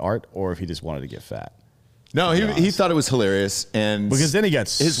dedicated to the art or if he just wanted to get fat. No, he thought it was hilarious, and because then he got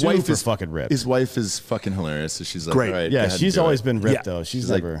super fucking ripped. His wife is fucking hilarious, so she's like, Great. all right, Yeah, go ahead she's and do always it. been ripped though. She's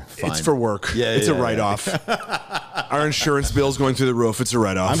like, never. fine. It's for work. Yeah, it's yeah, a write-off. Our insurance bill's going through the roof. It's a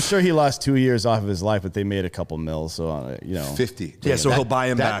write-off. I'm sure he lost 2 years off of his life, but they made a couple mils, so 50. Yeah, so he'll buy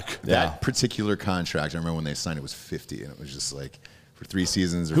him back. That particular contract, I remember when they signed it was 50, and it was just like for 3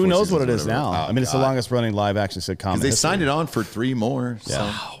 seasons. Or Who 4 knows what it seasons is or whatever. now? Oh, I mean, it's the longest running live action sitcom. They signed it on for 3 more.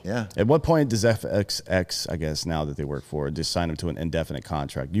 So, yeah. At what point does FXX, I guess now that they work for it, just sign them to an indefinite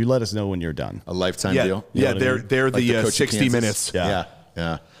contract? You let us know when you're done. A lifetime Yeah, deal. yeah. know what I mean? They're Like the coach of 60 Kansas. minutes.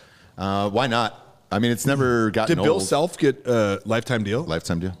 Yeah. Why not? I mean, it's never gotten Did Bill old. Self get a lifetime deal?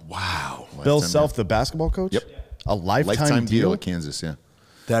 Lifetime deal. Wow, Bill Lifetime Self, the basketball coach? Yep. A lifetime deal at Kansas, yeah.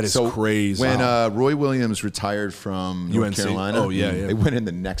 that is crazy. When Roy Williams retired from North UNC. Carolina, Oh, yeah. they went in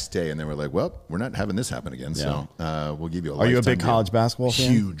the next day and they were like, well, we're not having this happen again, so we'll give you a Are you a lifetime big deal. college basketball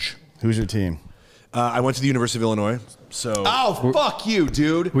fan? Huge. Who's your team? I went to the University of Illinois, so Oh, fuck you,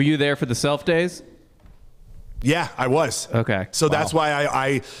 dude. Were you there for the Self days? yeah, I was. Okay. So that's why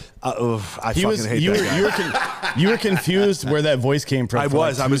I fucking hate that guy. You were confused where that voice came from. I for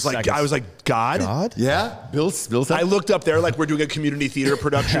was. Like I 2 was like, seconds. God. God? Yeah, Bill said. I looked up there like we're doing a community theater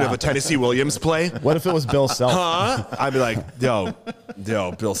production of a Tennessee Williams play. What if it was Bill Self? I'd be like, yo,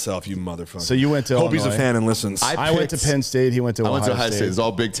 Bill Self, you motherfucker. So you went to Hope he's a Illinois. fan and listens. I went to Penn State. He went to I Ohio went to Ohio State. State. It was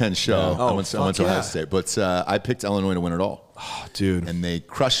all Big Ten show. Yeah. I went to Ohio yeah. State, but I picked Illinois to win it all. Dude. And they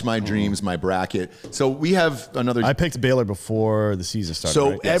crushed my dreams, my bracket. So we have another. I picked Baylor before the season started. So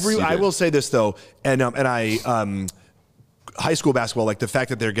right? Yes, you I did. will say this though, and high school basketball, like the fact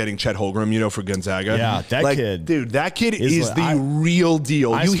that they're getting Chet Holmgren, for Gonzaga. Yeah, that kid dude, that kid is is like- the real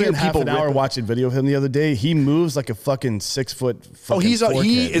deal. I You hear spent half people an hour rip- watching video of him the other day. He moves like a fucking 6 foot. he is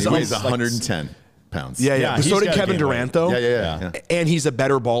he weighs like 110 pounds. Yeah. Yeah, But so he's did got Kevin game weight. Durant though. Yeah. And he's a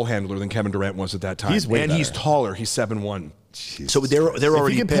better ball handler than Kevin Durant was at that time. He's way and he's better. taller. He's 7'1". Jesus So they're If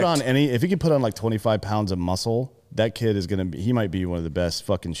already he can picked. if he can put on like 25 pounds of muscle, that kid is gonna be. He might be one of the best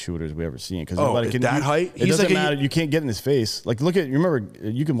fucking shooters we ever seen. Because at that height? it He's doesn't like matter. You can't get in his face. Like look at you. Remember,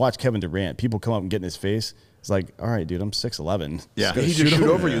 you can watch Kevin Durant. People come up and get in his face. It's like, all right, dude, I'm 6'11". Yeah. He just shoot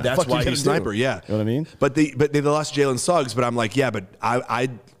over you. That's Fuck you why gonna he's do? sniper. Yeah, You know what I mean? But they lost Jalen Suggs. But I'm like, yeah, but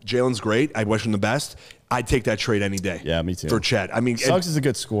Jalen's great. I wish him the best. I'd take that trade any day. Yeah, me too. For Chet. I mean, Suggs is a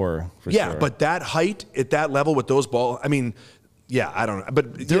good scorer. For yeah, sure. but that height at that level with those ball, I mean, yeah, I don't know.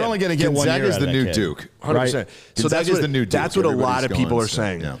 But they're yeah, only going to get 1 year. Gonzaga's out the of new that kid. Duke. 100%. Right? So that's Gonzaga's what, the new Duke. that's what a lot of Everybody's people going, are so,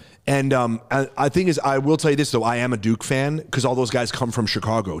 saying. yeah. And I think I will tell you this though, I am a Duke fan because all those guys come from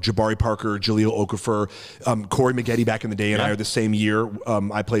Chicago. Jabari Parker, Jaleel Okafor, Corey Maggette back in the day, and I are the same year.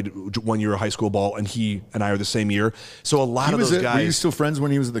 I played 1 year of high school ball, and he and I are the same year. So a lot of those guys. Were you still friends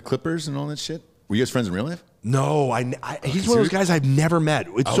when he was at the Clippers and all that shit? Were you guys friends in real life? No, he's one of those guys I've never met.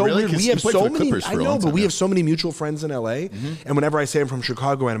 It's so really? weird. 'Cause We you have played so for the many. Clippers I for a know, long but time, we yeah. have so many mutual friends in LA. And whenever I say I'm from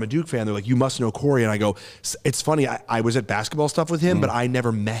Chicago and I'm a Duke fan, they're like, "You must know Corey." And I go, "It's funny. I was at basketball stuff with him, but I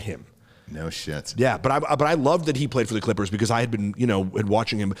never met him." No shit. Yeah, but I loved that he played for the Clippers because I had been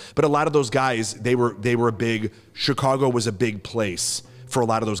watching him. But a lot of those guys, they were a big. Chicago was a big place for a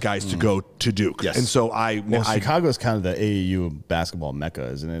lot of those guys to go to Duke. Yes. And so Chicago's kind of the AAU basketball mecca,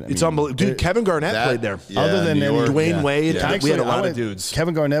 isn't it? It's unbelievable. Dude, Kevin Garnett played there. Yeah, Other than Dwayne Wade, we had a lot of dudes.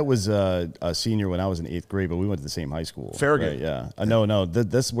 Kevin Garnett was a senior when I was in 8th grade, but we went to the same high school. Farragut. Right, yeah. No,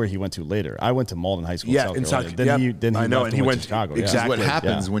 that's where he went to later. I went to Malden High School. Yeah, in South Carolina. Then he went to Chicago. Exactly. What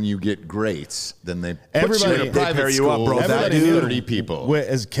happens when you get greats? Then they Everybody- put you in a they private pair you school up, bro. with That dude- 30 people.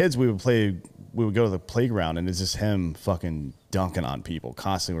 As kids, we would go to the playground, and it's just him fucking dunking on people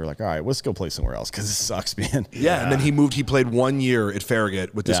constantly. We're like, all right, let's go play somewhere else because this sucks, man. Yeah, and then he played 1 year at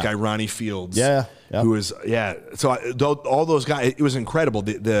Farragut with this guy Ronnie Fields. Yeah, who was So all those guys, it was incredible.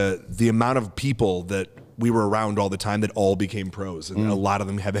 The amount of people that we were around all the time that all became pros, and a lot of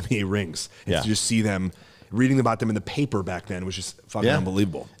them have NBA rings. And to just see them. Reading about them in the paper back then was just fucking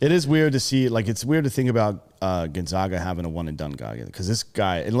unbelievable. It is weird to see, it's weird to think about Gonzaga having a one-and-done guy. Because this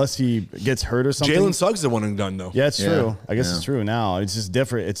guy, unless he gets hurt or something. Jalen Suggs is the one and done, though. Yeah, it's true. I guess it's true now. It's just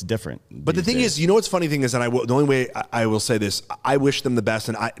different. It's different. But the thing is, you know what's funny thing is, and the only way I will say this, I wish them the best,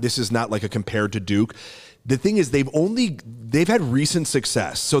 and this is not like a compared to Duke. The thing is, they've had recent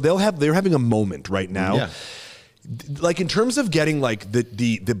success. So they're having a moment right now. Yeah. Like in terms of getting like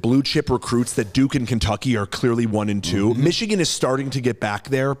the blue chip recruits that Duke and Kentucky are clearly 1 and 2. Michigan is starting to get back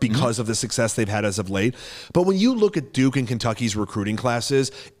there because of the success they've had as of late. But when you look at Duke and Kentucky's recruiting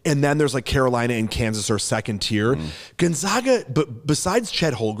classes, and then there's like Carolina and Kansas are second tier, Gonzaga, but besides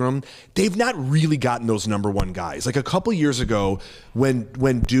Chet Holmgren, they've not really gotten those #1 guys. Like a couple years ago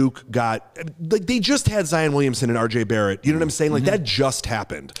when Duke got, like they just had Zion Williamson and RJ Barrett. You know what I'm saying? Like that just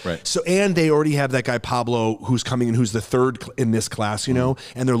happened. Right. So, and they already have that guy Pablo who's coming in, who's the third in this class, you know,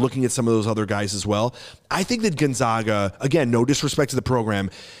 and they're looking at some of those other guys as well. I think that Gonzaga, again, no disrespect to the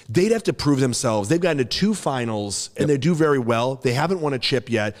program, they'd have to prove themselves. They've gotten to 2 finals and they do very well. They haven't won a chip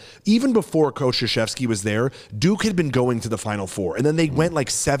yet. Even before Coach Krzyzewski was there, Duke had been going to the Final Four, and then they went like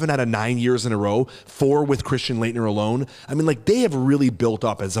 7 out of 9 years in a row, 4 with Christian Laettner alone. I mean, like they have really built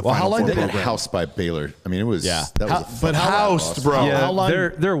up as a Final Four They program. got housed by Baylor. I mean, it was that was a But housed, bro. Yeah, how long-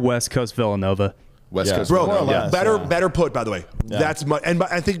 they're West Coast Villanova. West Coast, Bro, More or less, better put, by the way. That's and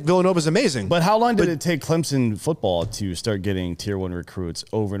I think Villanova's amazing. But how long did it take Clemson football to start getting tier 1 recruits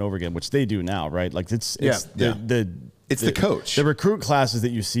over and over again, which they do now, right? Like it's the coach. The recruit classes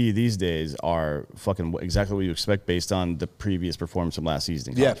that you see these days are fucking exactly what you expect based on the previous performance from last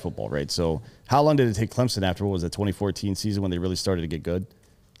season in college football, right? So how long did it take Clemson after, what was it, 2014 season when they really started to get good?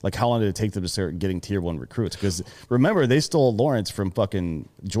 Like, how long did it take them to start getting tier 1 recruits? Because remember, they stole Lawrence from fucking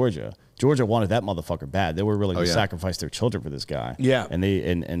Georgia. Georgia wanted that motherfucker bad. They were willing to sacrifice their children for this guy. Yeah. And they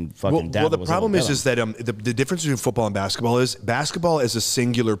and fucking dad. Well, the problem is that the difference between football and basketball is basketball as a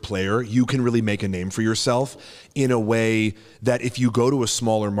singular player, you can really make a name for yourself in a way that if you go to a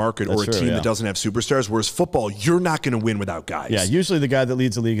smaller market or a team that doesn't have superstars, whereas football, you're not going to win without guys. Yeah, usually the guy that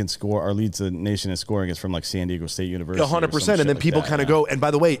leads the league in score or leads the nation in scoring is from like San Diego State University. 100%. And then people kind of go, and by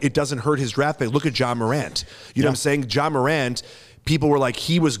the way, it doesn't hurt his draft pick. Look at John Morant. You know what I'm saying? John Morant, people were like,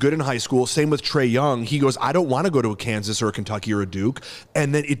 he was good in high school. Same with Trae Young. He goes, I don't want to go to a Kansas or a Kentucky or a Duke.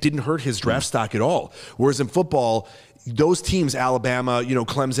 And then it didn't hurt his draft stock at all. Whereas in football, those teams, Alabama,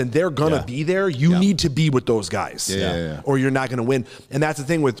 Clemson, they're going to be there. You need to be with those guys or you're not going to win. And that's the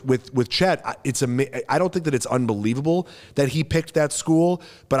thing with Chet. I don't think that it's unbelievable that he picked that school,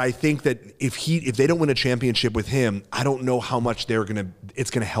 but I think that if they don't win a championship with him, I don't know how much it's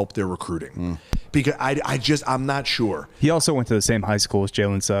going to help their recruiting. Because I'm not sure. He also went to the same high school as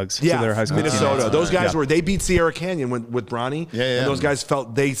Jalen Suggs. Yeah, so their high school Minnesota. Those guys they beat Sierra Canyon with Bronny. And those guys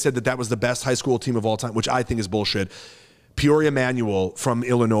they said that was the best high school team of all time, which I think is bullshit. Peoria Manual from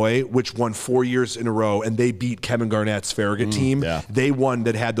Illinois, which won 4 years in a row, and they beat Kevin Garnett's Farragut team. Yeah. They won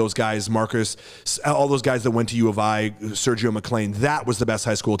that had those guys, Marcus, all those guys that went to U of I, Sergio McLean. That was the best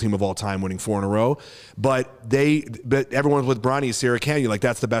high school team of all time, winning 4 in a row. But everyone with Bronny, Sierra Canyon, like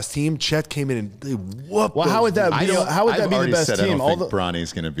that's the best team. Chet came in and they whooped. Well, how would that be? How would that be the best team? I don't think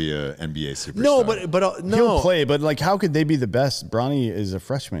Bronny's going to be an NBA superstar. No, but no. He'll play, but like, how could they be the best? Bronny is a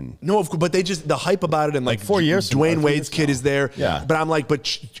freshman. No, but they just the hype about it and like 4 years. Dwayne Wade's kid is there. Yeah. But I'm like,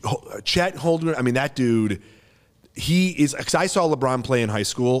 Chet Holmgren, I mean, that dude, he is, because I saw LeBron play in high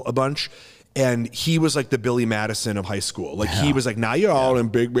school a bunch, and he was like the Billy Madison of high school. Like, he was like, now you're all in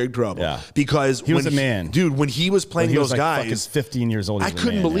big, big trouble. Yeah. Because he was a man. Dude, when he was playing those guys. He was 15 years old. I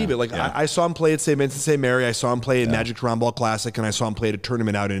couldn't believe it. Like, I saw him play at St. Vincent St. Mary. I saw him play in Magic Roundball Classic, and I saw him play at a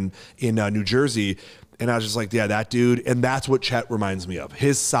tournament out in New Jersey. And I was just like, yeah, that dude. And that's what Chet reminds me of.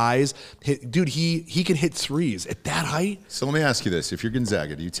 His size. Dude, he can hit threes at that height. So let me ask you this. If you're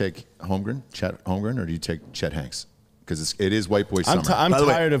Gonzaga, do you take Chet Holmgren, or do you take Chet Hanks? because it is white boy summer. I'm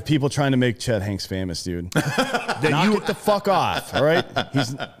tired of people trying to make Chet Hanks famous, dude. Knock it the fuck off, all right?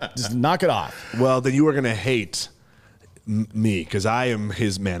 Just knock it off. Well, then you are going to hate me because I am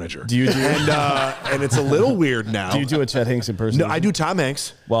his manager. Do you do and it's a little weird now. Do you do a Chet Hanks impersonation? No, I do Tom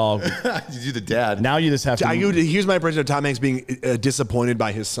Hanks. Well, you do the dad. Now you just have to. Here's my impression of Tom Hanks being disappointed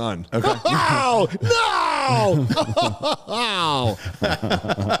by his son. Okay. No! No!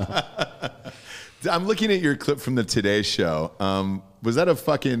 I'm looking at your clip from the Today Show. Was that a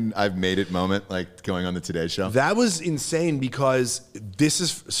fucking I've made it moment, like going on the Today Show? That was insane because this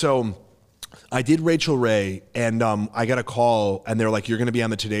is so. I did Rachel Ray, and I got a call, and they're like, "You're going to be on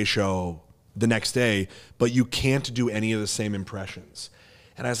the Today Show the next day, but you can't do any of the same impressions."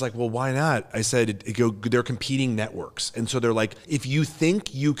 And I was like, "Well, why not?" I said, "They're competing networks, and so they're like, if you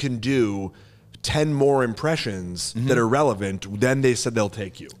think you can do 10 more impressions that are relevant, then they said they'll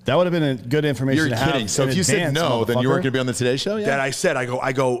take you." That would have been a good information. You're to kidding. Have so if you said no, then you weren't going to be on the Today Show. Yeah. That I said, I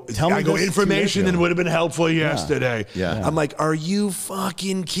go. Tell me Information that would have been helpful yesterday. Yeah. I'm like, are you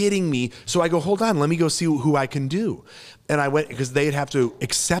fucking kidding me? So I go, hold on, let me go see who I can do. And I went because they'd have to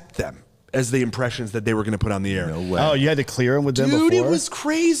accept them as the impressions that they were going to put on the air. No way. Oh, you had to clear them with them Dude, before? it was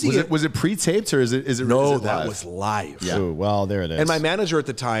crazy. Was it pre-taped or is it? No, is it that live? was live. Yeah. Ooh, well, there it is. And my manager at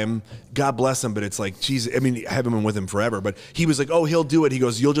the time, God bless him, but it's like, geez, I mean, I haven't been with him forever, but he was like, oh, he'll do it. He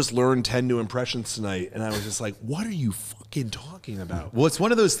goes, you'll just learn 10 new impressions tonight. And I was just like, what are you fucking talking about? Well, it's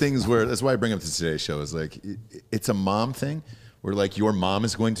one of those things where that's why I bring up the Today Show is like it's a mom thing where like your mom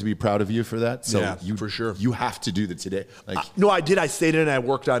is going to be proud of you for that. So Yeah, you for sure. You have to do the Today. Like No, I did. I stayed in and I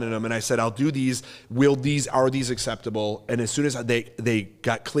worked on them and I said, I'll do these. Are these acceptable? And as soon as they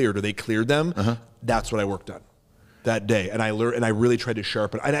got cleared or they cleared them, that's what I worked on that day. And I learned, and I really tried to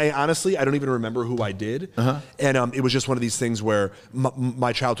sharpen. And I honestly, I don't even remember who I did. And it was just one of these things where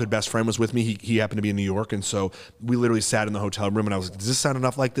my childhood best friend was with me. He happened to be in New York. And so we literally sat in the hotel room and I was like, does this sound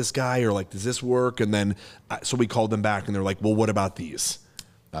enough like this guy? Or like, does this work? And then, so we called them back and they're like, well, what about these?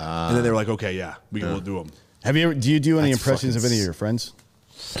 And then they were like, okay, yeah, we'll do them. Do you do any That's impressions of any of your friends?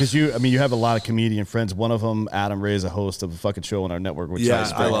 Because you have a lot of comedian friends. One of them, Adam Ray, is a host of a fucking show on our network. Which Yeah,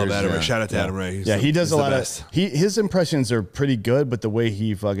 I love Icebreakers, Adam Ray. yeah. Shout out to Adam Ray. he does he's a the lot best. of his impressions are pretty good, but the way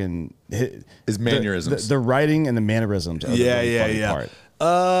he fucking His mannerisms. the writing and the mannerisms. Are the really funny part.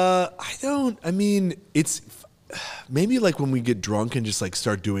 I mean, it's maybe like when we get drunk and just like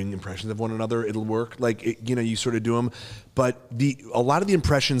start doing impressions of one another, it'll work. Like, you sort of do them. But a lot of the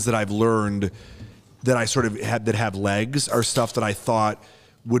impressions that I've learned that I sort of have legs are stuff that I thought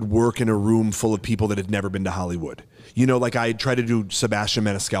would work in a room full of people that had never been to Hollywood. Like I tried to do Sebastian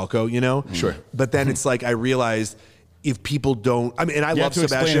Maniscalco, Sure. But then it's like I realized if people don't, I mean, and I love have to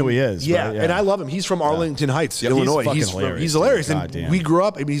explain Sebastian. who he is, yeah, right? Yeah. And I love him. He's from Arlington Heights, He's Illinois. fucking He's hilarious, hilarious, dude. and Goddamn. we grew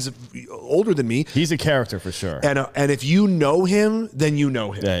up. I mean, he's older than me. He's a character for sure. And if you know him, then you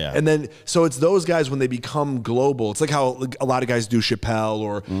know him. Yeah. And then so it's those guys when they become global. It's like how a lot of guys do Chappelle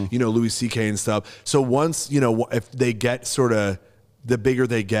or Louis C.K. and stuff. So once if they get sort of the bigger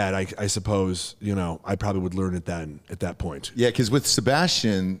they get, I suppose I probably would learn it then at that point. Yeah, because with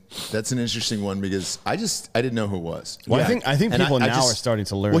Sebastian, that's an interesting one because I didn't know who it was. Well, Yeah. I think And people I now just- are starting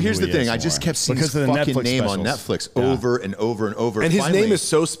to learn. Well, here's who the he thing: is I just more. kept seeing because his of the fucking Netflix name on specials. Netflix Yeah. over and over and over. And his Finally- name is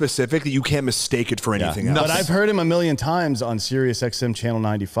so specific that you can't mistake it for anything else. But I've heard him a million times on Sirius XM Channel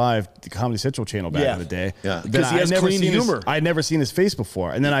 95, the Comedy Central channel back in the day. Yeah. Because he has clean humor. I'd never seen his face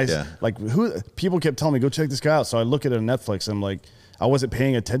before. And then people kept telling me, go check this guy out. So I look at it on Netflix. I'm like, I wasn't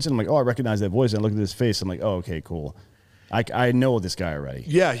paying attention. I'm like, oh, I recognize that voice. And I look at his face. I'm like, oh, okay, cool. I know this guy already.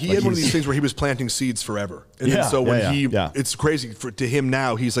 Yeah, he Like, had one of he's- these things where he was planting seeds forever, and Yeah, then so when yeah. it's crazy to him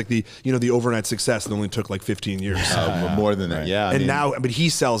now. He's like the overnight success that only took like 15 years, more than that. Right. Yeah, I and mean, now, but he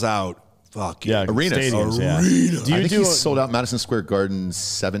sells out. Fuck Yeah, Arenas. stadiums, yeah. I think do he sold out Madison Square Garden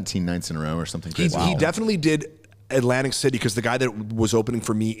 17 nights in a row or something crazy. He definitely did Atlantic City because the guy that was opening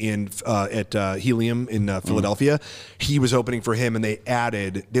for me at Helium in Philadelphia, he was opening for him, and they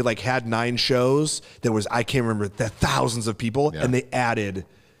had 9 shows. There was I can't remember the thousands of people, and they added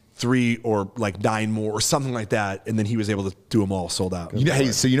 3 or like 9 more or something like that, and then he was able to do them all sold out.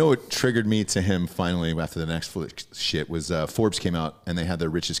 So what triggered me to him finally after the Netflix shit was Forbes came out and they had their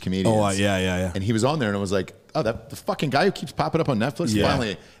richest comedians. Oh, yeah. And he was on there and I was like, oh, that the fucking guy who keeps popping up on Netflix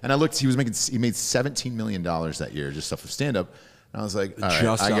finally. And I looked, he made $17 million that year just off of stand up. And I was like, all right,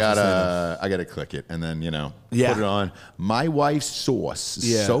 Just I off of gotta click it, and then put Yeah. it on. My wife's sauce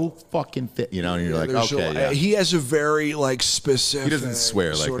is so fucking fit, and you're like, okay, yeah. He has a very like specific. He doesn't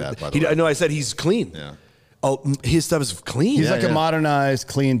swear like sort of- that, by the way. No, I said he's clean. Yeah. Oh, his stuff is clean. He's like a modernized,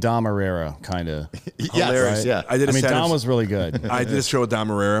 clean Dom Herrera kind of. Hilarious. Yeah. I mean, Dom was really good. I did a show with Dom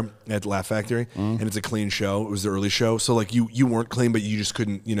Herrera at Laugh Factory, and it's a clean show. It was the early show, so like you weren't clean, but you just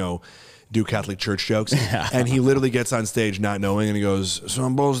couldn't, do Catholic church jokes. Yeah. And he literally gets on stage not knowing, and he goes, "So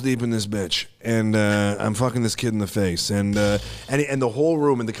I'm balls deep in this bitch, and I'm fucking this kid in the face, and the whole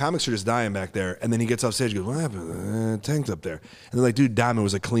room, and the comics are just dying back there. And then he gets off stage, and goes, "What happened? Tanked up there." And they're like, "Dude, Dom, it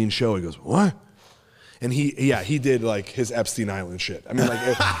was a clean show." He goes, "What?" And he did like his Epstein Island shit. I mean,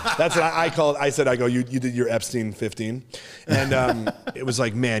 like that's what I call it. I said, you did your Epstein 15, and it was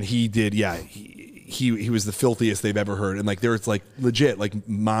like, man, he did, He was the filthiest they've ever heard, and like there was like legit like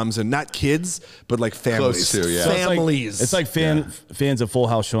moms and not kids, but like families. Close to, yeah. Families. It's like fans of Full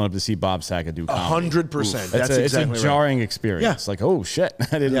House showing up to see Bob Saget do comedy. 100%. That's exactly it's a jarring right. experience. Like, oh shit,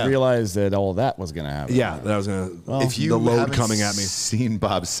 I didn't realize that all that was gonna happen. Yeah, that was gonna. Well, if you the load haven't coming at me. Seen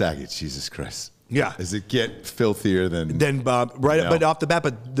Bob Saget, Jesus Christ. Yeah. Does it get filthier than Bob? Right, but off the bat.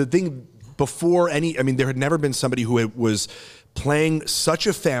 But the thing before there had never been somebody who was playing such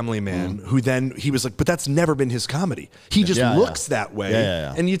a family man who then he was like, but that's never been his comedy. He just looks that way,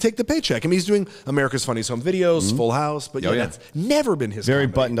 and you take the paycheck. I mean, he's doing America's Funniest Home Videos, Full House, but that's never been his very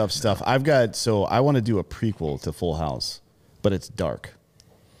comedy. buttoned up stuff. I want to do a prequel to Full House, but it's dark,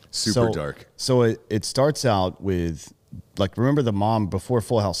 super dark. So it starts out with like, remember the mom before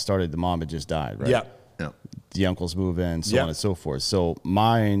Full House started, the mom had just died, right? Yeah. The uncles move in, so on and so forth. So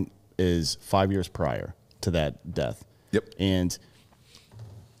mine is 5 years prior to that death. Yep. And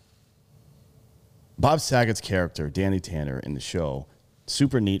Bob Saget's character, Danny Tanner, in the show,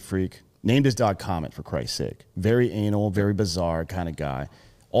 super neat freak, named his dog Comet, for Christ's sake. Very anal, very bizarre kind of guy.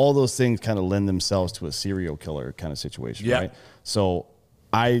 All those things kind of lend themselves to a serial killer kind of situation, right? So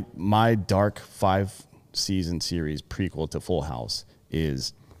my dark 5-season series prequel to Full House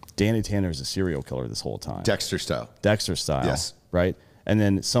is Danny Tanner is a serial killer this whole time. Dexter style. Yes. Right? And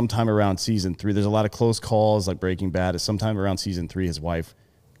then sometime around season 3, there's a lot of close calls like Breaking Bad. Sometime around season 3, his wife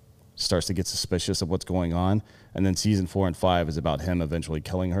starts to get suspicious of what's going on. And then season 4 and 5 is about him eventually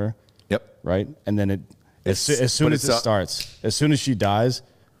killing her. Yep. Right? And then as soon as she dies,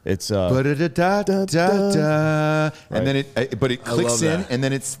 it's and then it clicks in, and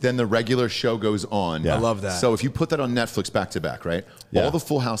then the regular show goes on. I love that. So if you put that on Netflix back to back, right? Yeah. All the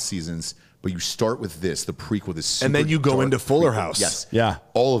Full House seasons, but you start with the prequel, this super And then you go dark into Fuller prequel. House. Yes. Yeah.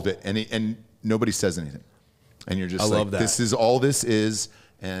 All of it, and nobody says anything, and you're just love that. This is all this is.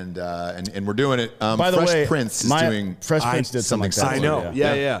 And we're doing it. By the Fresh way, Prince is doing Fresh Prince did something like that. I know. too,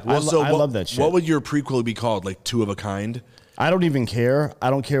 Yeah. Well, I love that shit. What would your prequel be called? Like Two of a Kind? I don't even care.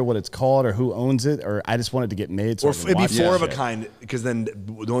 I don't care what it's called or who owns it, or I just want it to get made. So Or I can it'd be watch Four that of a shit. Kind, because then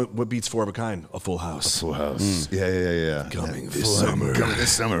what beats Four of a Kind? A Full House. Full House. Yeah. Coming this summer. Coming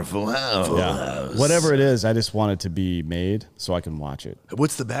this summer, Full House. Whatever it is, I just want it to be made so I can watch it.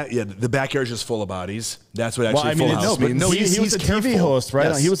 What's the back? Yeah, the backyard's just full of bodies. That's what actually Full House no, means. but he was a TV careful. host, right?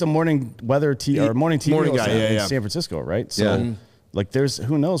 Yes. He was a morning TV Morning host guy, in yeah. San Francisco, right? So, like, there's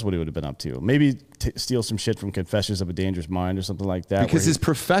who knows what he would have been up to? Maybe steal some shit from Confessions of a Dangerous Mind or something like that. Because his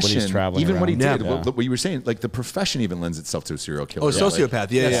profession, even what he did, Yeah. what you were saying, like the profession even lends itself to a serial killer. Oh, sociopath.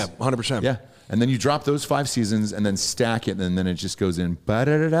 Yeah, 100%. Yeah. And then you drop those 5 seasons and then stack it, and then it just goes in,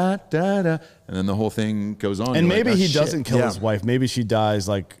 ba-da-da-da-da-da, and then the whole thing goes on. And You're maybe like, oh, he shit. doesn't kill his wife. Maybe she dies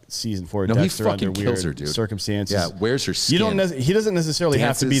like season 4 of No, he Dexter under fucking weird kills her, dude. circumstances. Yeah, wears her skin. You don't. He doesn't necessarily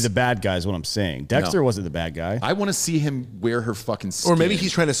have to be Dances. the bad guy. Is what I'm saying. Dexter No. wasn't the bad guy. I want to see him wear her fucking skin. Or maybe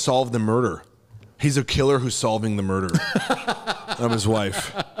he's trying to solve the murder. He's a killer who's solving the murder of his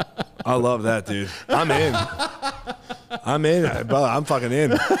wife. I love that, dude. I'm in. I'm fucking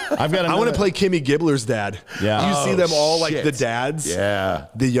in. I want to play Kimmy Gibbler's dad. Yeah. You see them all like shit. the dads. Yeah.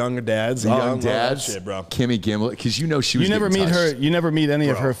 The young dads. The I young love that dads, shit, bro. Kimmy Gimbel, because you know she was You never meet getting her. touched. You never meet any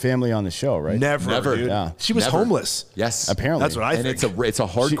of her family on the show, right? Never, dude. Yeah. She was Never. homeless. Yes. Apparently. That's what I And think. it's a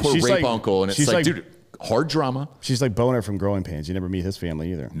hardcore she's rape like- uncle, and it's she's like, like- dude, hard drama. She's like Boner from Growing Pains. You never meet his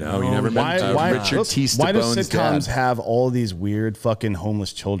family either. No, you never Why? met Why? Richard T. Why do Stabone's sitcoms dad. have all these weird fucking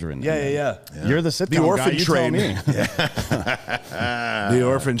homeless children? Yeah. You're the sitcom The guy. orphan You tell train. me. The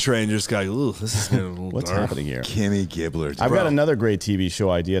orphan train just got, ooh, this is getting a little What's dark. happening here? Kimmy Gibbler. I've got another great TV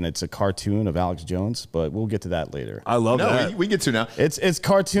show idea, and it's a cartoon of Alex Jones, but we'll get to that later. I love No, that. we get to now. It's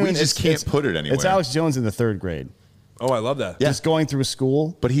cartoon. We just can't put it anywhere. It's Alex Jones in the 3rd grade. Oh, I love that. Just going through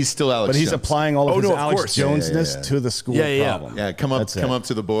school, But he's still Alex but he's Jones. applying all of his no, of Alex course. Jonesness Yeah. to the school Yeah. problem. Yeah, come That's it. up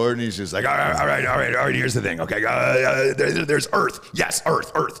to the board, and he's just like, all right. Here's the thing, okay? There's Earth. Yes,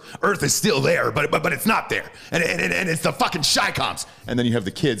 Earth is still there, but it's not there, and it's the fucking Chi-Coms. And then you have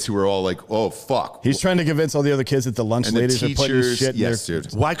the kids who are all like, oh fuck. He's trying to convince all the other kids that the lunch And the ladies are putting teachers- shit in yes, their.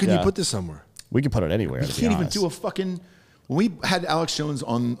 dude. Why couldn't Yeah. you put this somewhere? We could put it anywhere. We can't even do a fucking. When we had Alex Jones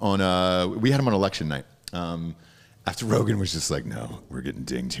on we had him on election night. After Rogan was just like, no, we're getting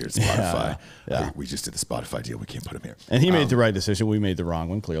dinged here at Spotify. Yeah. We just did the Spotify deal. We can't put him here. And he made the right decision. We made the wrong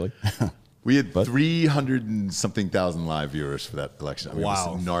one, clearly. We had 300 and something thousand live viewers for that election. I mean,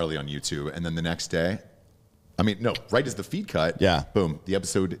 wow. It was gnarly on YouTube. And then the next day, right as the feed cut, boom, the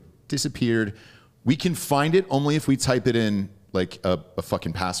episode disappeared. We can find it only if we type it in like a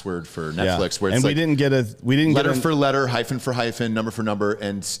fucking password for Netflix, where it's we didn't get letter for letter, hyphen for hyphen, number for number,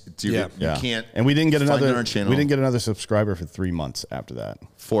 and you can't. And we didn't get find another. Our channel. We didn't get another subscriber for 3 months after that.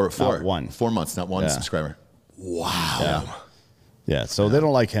 Not one. 4 months, not one subscriber. Wow. Yeah, so they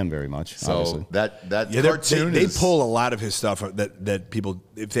don't like him very much. So obviously. that cartoon they pull a lot of his stuff that people,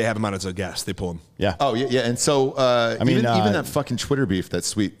 if they have him on as a guest, they pull him. Yeah. Oh yeah. And so even that fucking Twitter beef, that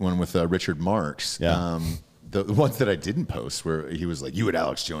sweet one with Richard Marx. Yeah. The ones that I didn't post where he was like, "You and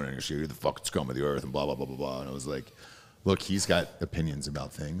Alex Jones on your show, you're the fucking scum of the earth," and blah blah blah blah blah. And I was like, "Look, he's got opinions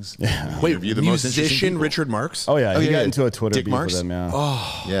about things." Yeah. Wait, Interview the most interesting musician people. Richard Marx? Oh yeah, he got into a Twitter Dick beef Marks? with him. Yeah.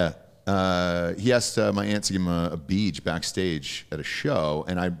 Oh, Yeah. He asked my aunt to give him a beach backstage at a show,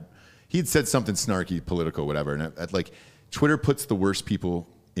 and he had said something snarky, political, whatever. And like, Twitter puts the worst people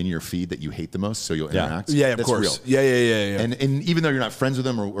in your feed that you hate the most, so you'll interact. Yeah, of That's course. Real. Yeah. And even though you're not friends with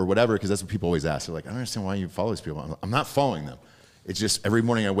them or whatever, because that's what people always ask. They're like, I don't understand why you follow these people. I'm not following them. It's just every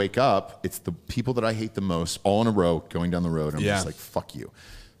morning I wake up, it's the people that I hate the most, all in a row, going down the road. And I'm just like, fuck you.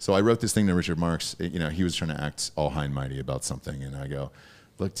 So I wrote this thing to Richard Marx. He was trying to act all high and mighty about something, and I go,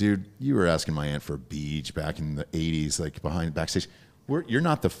 look, dude, you were asking my aunt for a beach back in the 80s, like backstage. You're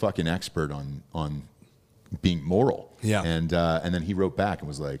not the fucking expert on being moral. Yeah. And then he wrote back and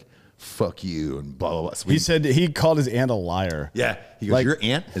was like, fuck you, and blah, blah, blah. So He said he called his aunt a liar. Yeah. He goes, your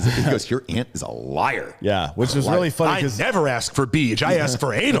aunt is a liar. Yeah, which was really funny I because never ask for beach. I ask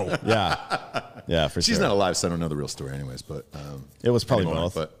for anal. yeah, for She's sure. not alive, so I don't know the real story anyways, but It was probably anymore,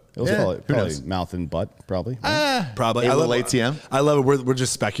 both. but It was who probably knows? mouth and butt, probably. right? Probably. A little ATM. I love it. We're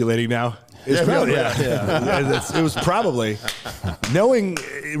just speculating now. probably. It was probably knowing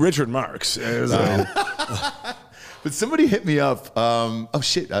Richard Marx. But somebody hit me up.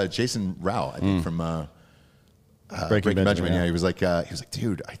 Jason Rao, I think from Breaking Benjamin. Yeah, he was like,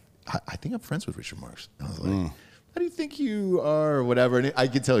 dude, I think I'm friends with Richard Marx. And I was like, how do you think you are, or whatever? And I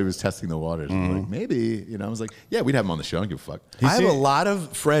could tell he was testing the waters. Like, maybe, I was like, yeah, we'd have him on the show. I don't give a fuck. I have a lot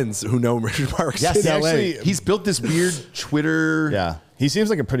of friends who know Richard Marx. Yes, in LA. he's built this weird Twitter. Yeah, he seems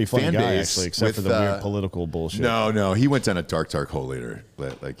like a pretty funny fan guy, base actually, except for the weird political bullshit. No, he went down a dark hole later.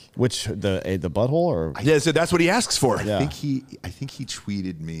 But like, Which the butthole or Yeah, so that's what he asks for. Yeah. I think he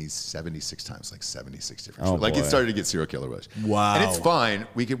tweeted me 76 times, like 76 different. Oh, like boy. it started to get serial killer rush. Wow. And it's fine.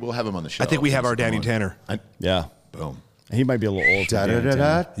 We'll have him on the show. I think we have our Danny Tanner. yeah, Boom. he might be a little old. for Da, da, Danny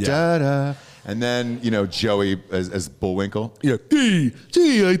da, Tanner. da, da, da. And then Joey as Bullwinkle. Yeah.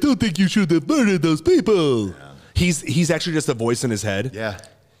 Gee, I don't think you should have murdered those people. Yeah. He's actually just a voice in his head. Yeah.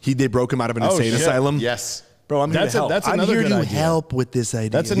 They broke him out of an insane shit. asylum. Yes. Bro, I'm here That's to help. that's I'm another here good to idea. help with this idea.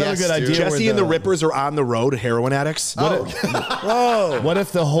 That's another Yes, good dude. idea. Jesse where and the Rippers are on the road, heroin addicts. What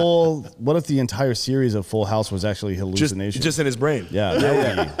if the entire series of Full House was actually hallucination? Just in his brain. yeah,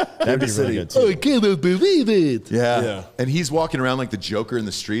 that'd be really good too. I cannot believe it. Yeah. And he's walking around like the Joker in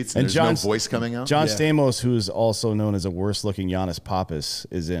the streets, and there's no voice coming out. John Stamos, who's also known as a worse-looking Giannis Pappas,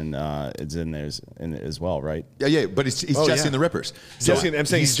 is in there as well, right? Yeah. But he's Jesse and the Rippers. I'm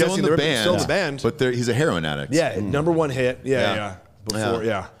saying he's still Jesse in and the the Rippers, band. still in the band. But he's a heroin addict. Yeah, number one hit. Yeah. Before,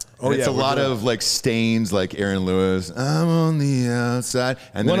 yeah. And it's a lot of like stains, like Aaron Lewis. I'm on the outside,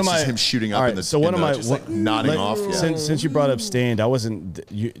 and then it's just him shooting up in the. So one of my just like nodding off. Yeah. Since you brought up Stained, I wasn't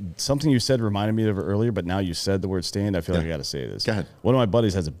something you said reminded me of it earlier, but now you said the word Stained, I feel like I got to say this. Go ahead. One of my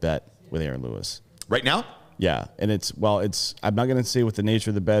buddies has a bet with Aaron Lewis. Right now? Yeah, and I'm not going to say what the nature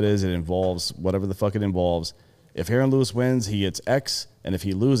of the bet is. It involves whatever the fuck it involves. If Aaron Lewis wins, he gets X, and if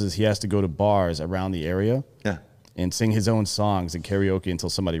he loses, he has to go to bars around the area. Yeah. And sing his own songs in karaoke until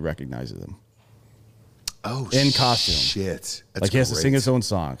somebody recognizes him. Oh, in costume. Shit. That's Like he has to sing great. his own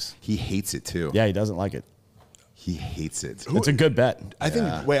songs. He hates it too. Yeah, he doesn't like it. He hates it. It's a good bet. I think.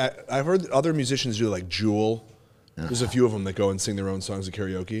 I've heard other musicians do like Jewel. There's a few of them that go and sing their own songs at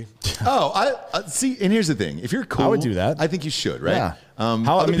karaoke. Oh, I see. And here's the thing: if you're cool, I would do that. I think you should, right? Yeah.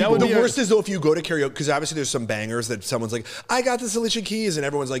 That would be the worst is though if you go to karaoke, because obviously there's some bangers that someone's like, I got this Alicia Keys, and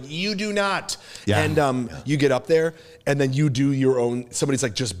everyone's like, you do not. Yeah. And you get up there and then you do your own. Somebody's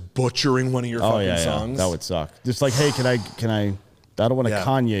like just butchering one of your fucking songs. That would suck. Just like, hey, can I? I don't want to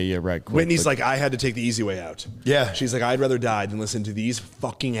Kanye you right quick. Whitney's like, I had to take the easy way out. Yeah. She's like, I'd rather die than listen to these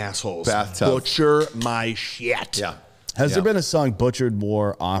fucking assholes Bathtub. butcher my shit. Yeah. Has there been a song butchered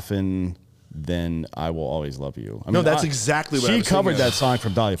more often Then I Will Always Love You. I No, that's exactly what I she was covered thinking that song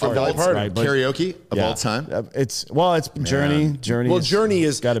from Dolly Parton. Right, but karaoke of all time. It's Journey. Journey. Well, Journey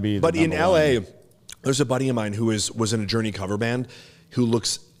is got to be. But in LA, there's a buddy of mine who was in a Journey cover band who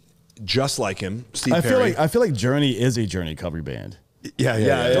looks just like him, Steve Perry. I feel like Journey is a Journey cover band.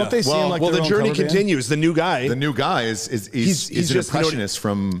 Yeah. Don't they seem like well, their the own journey cover band? continues. The new guy. The new guy is He's an just, impressionist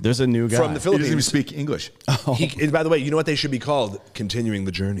from. There's a new guy from the He doesn't even Philippines. speak English. And by the way, you know what they should be called? Continuing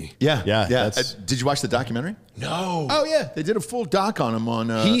the Journey. Yeah. that's- Did you watch the documentary? No. Oh yeah, they did a full doc on him on.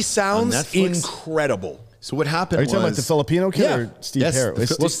 He sounds on Netflix. incredible. So what happened? Are you talking about the Filipino kid Yeah. or Steve Yes, Perry?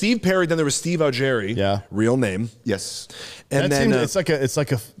 the Well, Steve Perry. Then there was Steve O'Jerry. Yeah. Real name. Yes. And That then seems, it's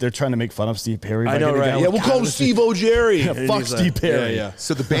like a they're trying to make fun of Steve Perry. I by know, getting right? down Yeah, with we'll call him Canada. Steve O'Jerry. Yeah, And fuck he's Steve Perry. Yeah.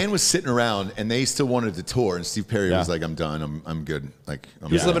 So the band was sitting around and they still wanted to tour, and Steve Perry was like, "I'm done. I'm good. Like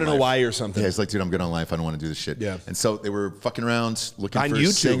He's living in life. Hawaii or something. Yeah, he's like, dude, I'm good on life. I don't want to do this shit. Yeah. And so they were fucking around looking On for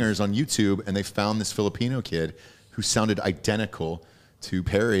YouTube. singers on YouTube, and they found this Filipino kid who sounded identical to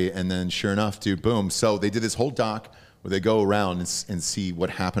Perry. And then, sure enough, dude, boom. So they did this whole doc where they go around and see what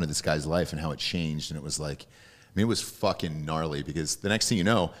happened to this guy's life and how it changed. And it was like, I mean, it was fucking gnarly because the next thing you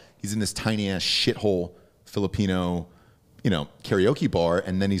know, he's in this tiny ass shithole Filipino, karaoke bar,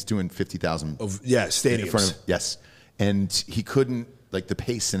 and then he's doing 50,000 stadiums. in front of, yes. And he couldn't, like the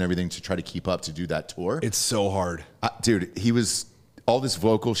pace and everything to try to keep up to do that tour. It's so hard. Dude, he was all this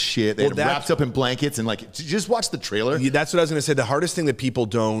vocal shit. They had him wrapped up in blankets and like, just watch the trailer. Yeah, that's what I was going to say. The hardest thing that people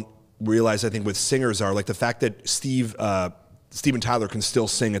don't realize, I think, with singers are like the fact that Steven Tyler can still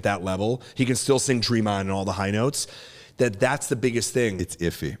sing at that level. He can still sing Dream On and all the high notes. That's the biggest thing. It's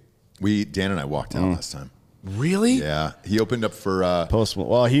iffy. Dan and I walked out last time. Really? Yeah. He opened up for Post.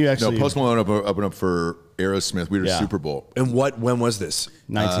 Well, he actually Post Malone opened up for Aerosmith. We were Super Bowl. And when was this?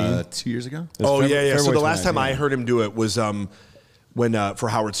 19. 2 years ago. Oh, yeah. So the February last time 2019. I heard him do it was when for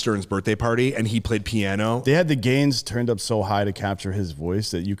Howard Stern's birthday party, and he played piano. They had the gains turned up so high to capture his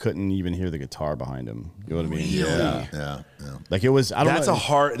voice that you couldn't even hear the guitar behind him. You know what I mean? Yeah. Like it was. I don't That's know. a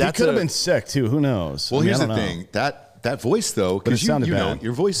hard- He that's could have a- been sick too. Who knows? Well, I mean, here's I the don't know. thing. That voice though, But it because sounded you know bad.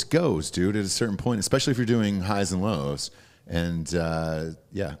 your voice goes, dude, at a certain point, especially if you're doing highs and lows. And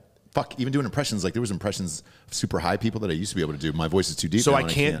even doing impressions, like there was impressions of super high people that I used to be able to do. My voice is too deep. So now I and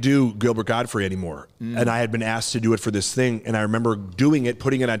can't do Gilbert Godfrey anymore. And I had been asked to do it for this thing. And I remember doing it,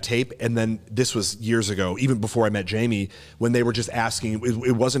 putting it on tape. And then this was years ago, even before I met Jamie, when they were just asking,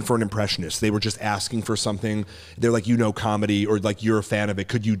 it wasn't for an impressionist. They were just asking for something. They're like, comedy, or like, you're a fan of it.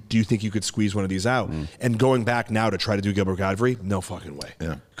 Do you think you could squeeze one of these out? And going back now to try to do Gilbert Godfrey, no fucking way.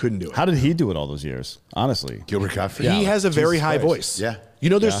 Yeah. Couldn't do it. How did he do it all those years? Honestly, Gilbert Godfrey. He has a very Jesus high Christ. voice. Yeah.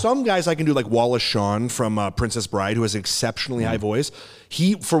 There's some guys I can do, like Wallace Shawn from Princess Bride, who has an exceptionally high voice.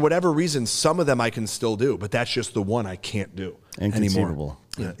 He, for whatever reason, some of them I can still do, but that's just the one I can't do anymore. inconceivable.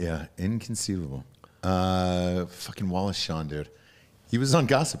 Yeah, inconceivable. Fucking Wallace Shawn, dude. He was on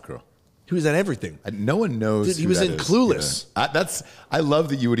Gossip Girl. He was at everything. No one knows. Dude, he who was that in is. Clueless. Yeah. I love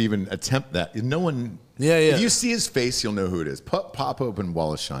that you would even attempt that. No one. Yeah. If you see his face, you'll know who it is. Pop open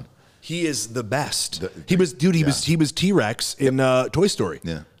Wallace Shawn. He is the best. He was T-Rex in Toy Story.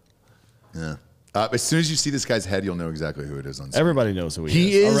 Yeah. As soon as you see this guy's head, you'll know exactly who it is on screen. Everybody knows who he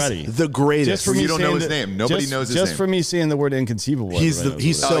He is is already. the greatest. Just for me You don't know saying his the- name. Nobody knows his name. Just for me saying the word inconceivable. He's everybody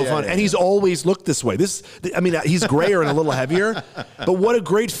knows so who it is. fun, and he's always looked this way. He's grayer and a little heavier, but what a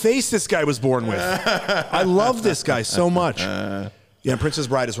great face this guy was born with. I love this guy so much. Yeah, Princess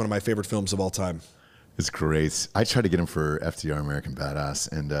Bride is one of my favorite films of all time. It's great. I tried to get him for FDR American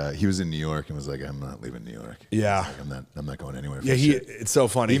Badass, and he was in New York and was like, "I'm not leaving New York." Yeah. Like, I'm not going anywhere. For Yeah, shit. it's so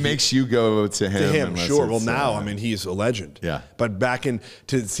funny. He makes you go to him. to him, unless sure. Well, it's, now I mean he's a legend. Yeah. But back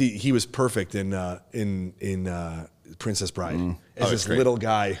he was perfect in Princess Bride as Oh, this great. little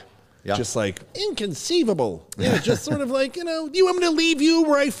guy. Yeah. Just like inconceivable. Yeah, just sort of like, you want me to leave you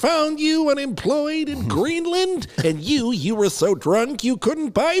where I found you unemployed in Greenland? And you were so drunk you couldn't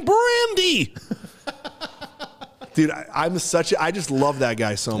buy brandy. Dude, I just love that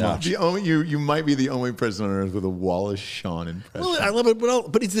guy so much. You might be the only person on earth with a Wallace Shawn impression. Well, I love it,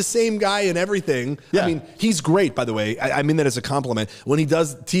 but he's the same guy in everything. Yeah. I mean, he's great, by the way. I mean that as a compliment. When he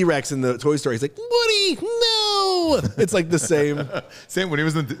does T-Rex in the Toy Story, he's like, Woody, no! It's like the same. Same when he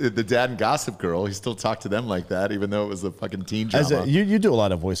was in the Dad and Gossip Girl, he still talked to them like that, even though it was a fucking teen drama. You do a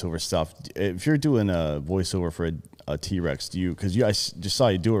lot of voiceover stuff. If you're doing a voiceover for a T-Rex, because I just saw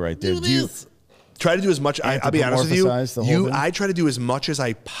you do it right there. Do you Try to do as much. I'll be honest with Anthropomorphize the whole thing? I try to do as much as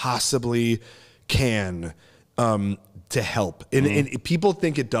I possibly can to help. And people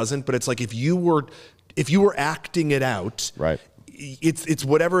think it doesn't, but it's like if you were acting it out, Right. it's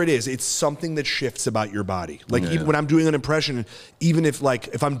whatever it is. It's something that shifts about your body. Like even when I'm doing an impression, even if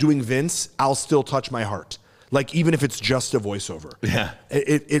I'm doing Vince, I'll still touch my heart. Like even if it's just a voiceover,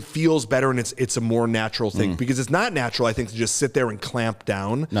 it feels better and it's a more natural thing because it's not natural. I think to just sit there and clamp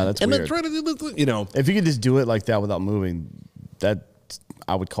down. No, that's and weird. then try to, you know, if you could just do it like that without moving, that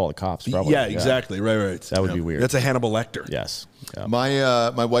I would call the cops. Probably. Yeah, exactly. Right. That would be weird. That's a Hannibal Lecter. Yes. Yeah.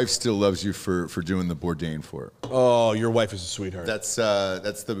 My wife still loves you for doing the Bourdain for her. Oh, your wife is a sweetheart. That's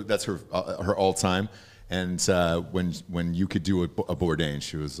her all time. And when you could do a Bourdain,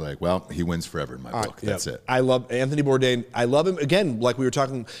 she was like, "Well, he wins forever in my book." That's it. I love Anthony Bourdain. I love him again. Like we were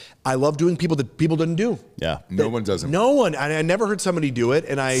talking, I love doing people that people didn't do. Yeah, no one does him. No one. I never heard somebody do it.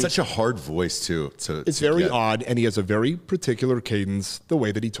 And such a hard voice too. It's very odd, and he has a very particular cadence. The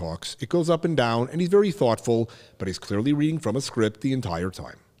way that he talks, it goes up and down, and he's very thoughtful. But he's clearly reading from a script the entire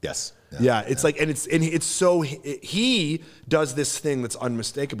time. Yes. Yeah, it's like, and it's so he does this thing that's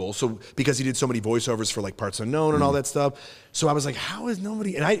unmistakable. So because he did so many voiceovers for like Parts Unknown and all that stuff, so I was like, how is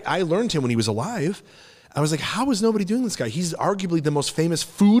nobody? And I learned him when he was alive. I was like, how is nobody doing this guy? He's arguably the most famous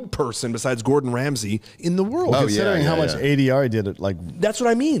food person besides Gordon Ramsay in the world. Considering how much ADR did it, like that's what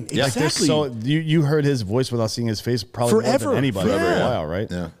I mean. Exactly. So you heard his voice without seeing his face probably forever more than anybody for a while, right?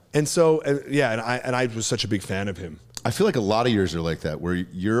 Yeah. And so and I was such a big fan of him. I feel like a lot of yours are like that, where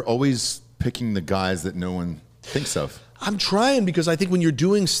you're always picking the guys that no one thinks of. I'm trying because I think when you're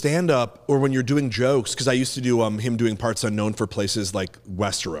doing stand-up or when you're doing jokes, because I used to do him doing Parts Unknown for places like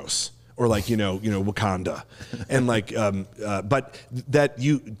Westeros or like you know Wakanda, and like but that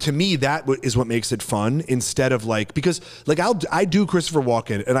to me that is what makes it fun instead of like because like I do Christopher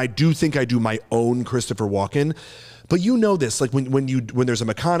Walken and I do think I do my own Christopher Walken, but you know this like when there's a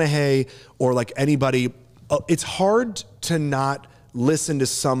McConaughey or like anybody. It's hard to not listen to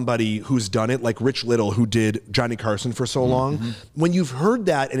somebody who's done it, like Rich Little, who did Johnny Carson for so long. When you've heard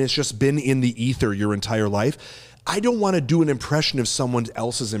that and it's just been in the ether your entire life, I don't want to do an impression of someone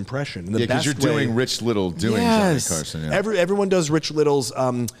else's impression. And because you're doing Rich Little doing Johnny Carson. Yeah. Everyone does Rich Little's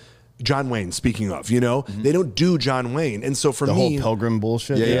John Wayne, speaking of, they don't do John Wayne. And so for the me, whole Pilgrim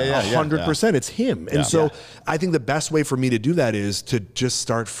bullshit. 100%, it's him. And so I think the best way for me to do that is to just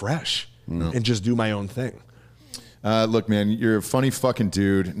start fresh. And just do my own thing. Look, man, you're a funny fucking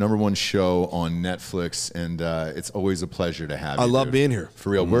dude. #1 show on Netflix, and it's always a pleasure to have you. I love being here.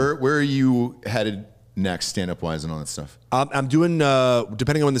 For real. Where are you headed next, stand-up wise, and all that stuff? I'm doing,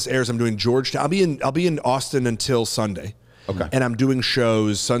 depending on when this airs, I'm doing Georgetown. I'll be in Austin until Sunday. Okay. And I'm doing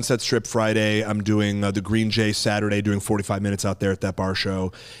shows Sunset Strip Friday. I'm doing the Green Jay Saturday, doing 45 minutes out there at that bar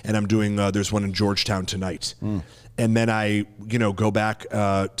show. And I'm doing, there's one in Georgetown tonight. And then I, go back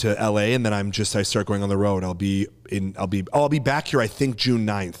to LA, and then I start going on the road. I'll be back here. I think June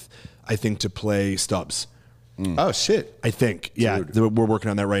 9th. I think to play Stubbs. Oh shit! I think, yeah, we're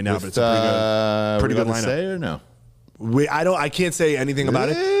working on that right now. But it's a pretty good lineup. Say or no? I can't say anything about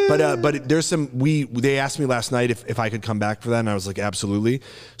it. But there's some. They asked me last night if I could come back for that, and I was like, absolutely.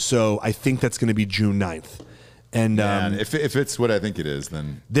 So I think that's going to be June 9th. And if it's what I think it is,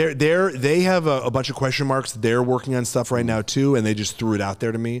 then they have a bunch of question marks. They're working on stuff right now too, and they just threw it out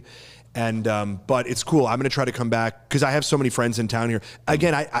there to me. And but it's cool. I'm going to try to come back because I have so many friends in town here.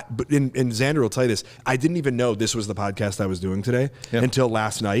 Again, and Xander will tell you this. I didn't even know this was the podcast I was doing today until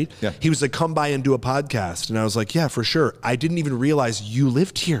last night. Yeah. He was like, "Come by and do a podcast," and I was like, "Yeah, for sure." I didn't even realize you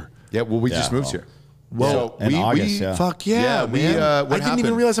lived here. Yeah, well, we just moved here. Well, in August, fuck yeah, man. I didn't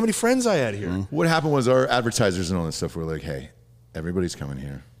even realize how many friends I had here. What happened was our advertisers and all this stuff were like, "Hey, everybody's coming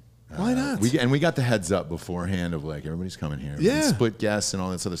here. Why not?" We got the heads up beforehand of like everybody's coming here. Yeah, split guests and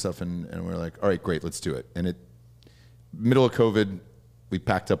all this other stuff, and we're like, "All right, great, let's do it." And middle of COVID, we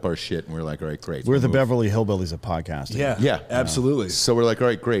packed up our shit and we're like, all right, great. We're the Beverly Hillbillies of podcasting. Yeah, absolutely. So we're like, all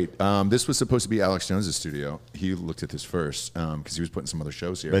right, great. This was supposed to be Alex Jones's studio. He looked at this first because he was putting some other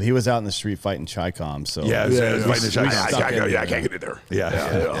shows here. But he was out in the street fighting Chi-Com. So yeah, fighting the Chi-Com. I can't get in there.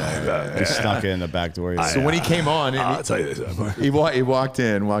 He snuck in the back door. So when he came on, I'll tell you this. he walked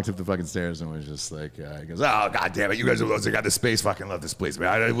up the fucking stairs and was just like, he goes, oh, God damn it. You guys are those that got the space. Fucking love this place,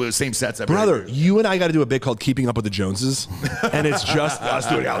 man. Same sets. Brother, you and I got to do a bit called Keeping Up with the Joneses. And it's just us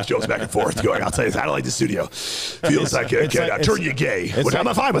doing Alex Jones back and forth going, I'll tell you, I don't like the studio. Feels like it turn you gay. Which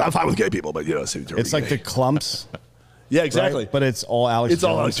I'm fine with gay people, but it's like the Clumps. Yeah, exactly. Right? But it's all Alex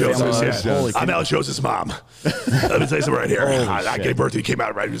Jones. It's all Alex Jones. I'm Alex Jones' mom. Let me tell you something right here. I gave birth to he came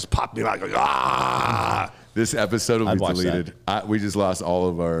out right and just popped me out like, ah. This episode will be deleted. We just lost all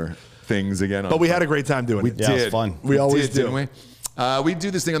of our things again. But we had a great time doing it. We did. It was fun. We always do. Didn't we? We do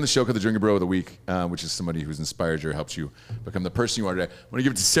this thing on the show called the Drinkin Bro of the Week, which is somebody who's inspired you or helped you become the person you are today. I want to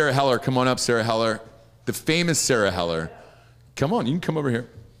give it to Sarah Heller. Come on up, Sarah Heller. The famous Sarah Heller Come on, you can come over here.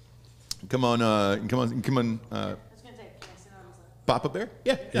 Come on, come on, come on. Papa Bear?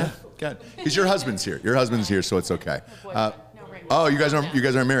 Yeah. God, because your husband's here. Your husband's here, so it's okay. Oh, you guys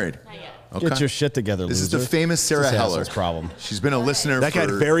aren't married. Not yet. Okay. Get your shit together, This loser. is the famous Sarah It's this Heller. asshole's problem. She's been a listener That for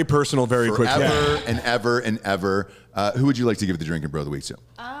got very personal very quickly. forever and ever and ever. Who would you like to give the Drinkin Bro of the Week to?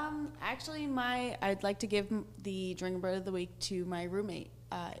 Actually, I'd like to give the Drinkin Bro of the Week to my roommate,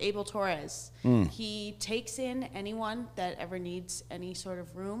 Abel Torres. He takes in anyone that ever needs any sort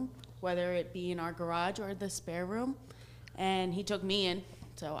of room, whether it be in our garage or the spare room. And he took me in,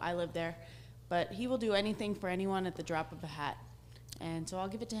 so I live there. But he will do anything for anyone at the drop of a hat. And so I'll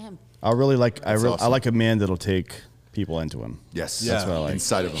give it to him. I awesome. like a man that'll take people into him. Yes, That's what I like.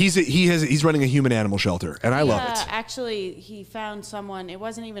 inside of him. He's running a human animal shelter, and I love it. Actually, he found someone. It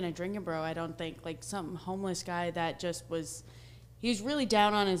wasn't even a Drinkin Bro, I don't think. Like some homeless guy that just was. He was really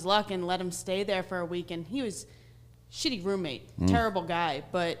down on his luck and let him stay there for a week. And he was shitty roommate, terrible guy,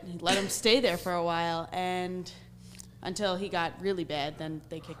 but let him stay there for a while and. Until he got really bad, then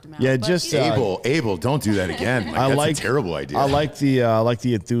they kicked him out. Yeah, But just Abel, don't do that again. That's a terrible idea. I like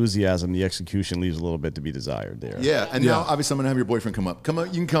the enthusiasm. The execution leaves a little bit to be desired there. Yeah, and now obviously I'm gonna have your boyfriend come up. Come on,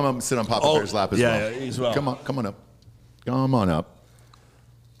 you can come up and sit on Papa Bear's lap as well. Yeah, as well. Come on up. Come on up.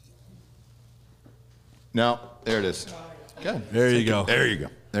 Now, there it is. Good. There you go.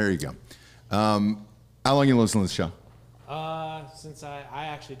 There you go. How long you listening to the show? Since I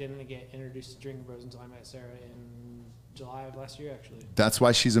actually didn't get introduced to Drinkin Bros until I met Sarah in July of last year, actually. That's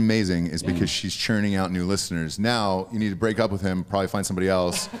why she's amazing, is because she's churning out new listeners. Now, you need to break up with him, probably find somebody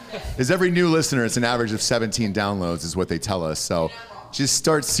else. Because every new listener, it's an average of 17 downloads is what they tell us. So just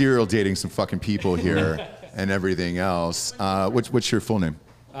start serial dating some fucking people here and everything else. What's your full name?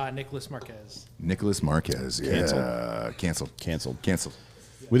 Nicholas Marquez. Nicholas Marquez. Yeah. Canceled.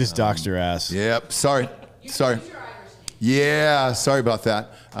 We just doxed your ass. Yep. Sorry. Yeah, sorry about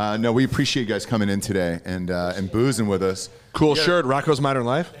that. No, we appreciate you guys coming in today and boozing with us. Cool shirt, Rocco's Modern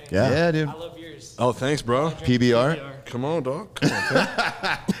Life. Yeah, dude. I love yours. Oh, thanks, bro. PBR. Come on, dog. Come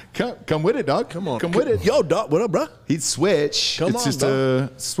on, Come with it, dog. come on. Come with it. Yo, dog. What up, bro? He'd switch. Come it's on, just dog.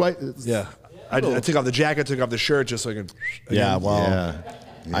 a swipe. Yeah. I took off the jacket, took off the shirt, just so I could. Yeah, well,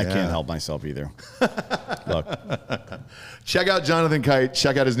 Yeah. I can't help myself either. Look, Check out Jonathan Kite.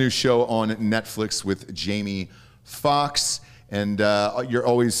 Check out his new show on Netflix with Jamie Foxx. And you're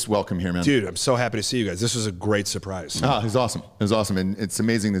always welcome here, man. Dude, I'm so happy to see you guys. This was a great surprise. Oh, it was awesome. It was awesome. And it's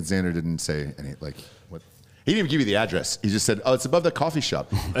amazing that Xander didn't say any, like, what. He didn't even give you the address. He just said, oh, it's above the coffee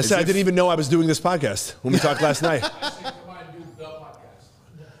shop. I said I didn't even know I was doing this podcast when we talked last night.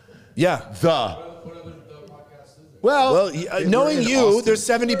 Yeah. Well, Knowing you, Austin. there's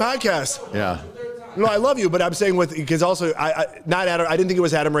 70 podcasts. Yeah. No, I love you, but I'm saying because also not Adam. I didn't think it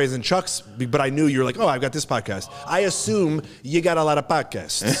was Adam Ray's and Chuck's, but I knew you were like, oh, I've got this podcast. I assume you got a lot of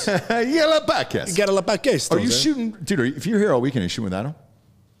podcasts. You got a lot of podcasts. You got a lot of podcasts. Are you shooting, dude? If you're here all weekend, are you shooting with Adam?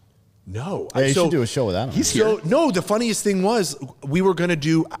 No. yeah, you should do a show with Adam. He's here. So no, the funniest thing was we were gonna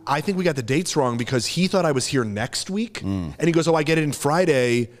do. I think we got the dates wrong because he thought I was here next week, and he goes, "Oh, I get it in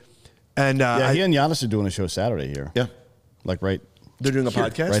Friday," and yeah, he and Giannis are doing a show Saturday here. Yeah. Like right. they're doing a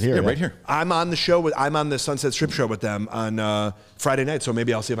podcast right here. Yeah, yeah. right here. I'm on the show I'm on the Sunset Strip show with them on Friday night, so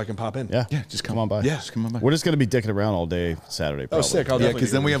maybe I'll see if I can pop in. Yeah, Yeah, just come on by. Yeah, just come on by. We're just gonna be dicking around all day Saturday. Probably. Oh, sick! I'll Yeah, definitely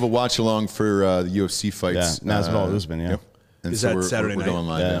because then do we it. have a watch along for the UFC fights. Yeah, Nazareth Usman, yeah. And Is so that we're Saturday we're night? going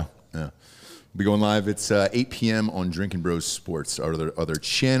live. Yeah. Yeah. We'll be going live. It's 8 p.m. on Drinkin Bros Sports, our other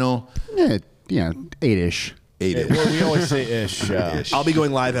channel. Yeah, 8-ish. 8 Well, we always say ish. I'll be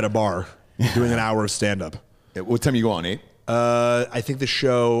going live at a bar, doing an hour of stand up. What time you go on? 8? I think the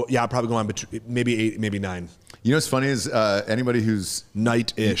show. Yeah, I'll probably go on between maybe 8, maybe 9. You know what's funny is anybody who's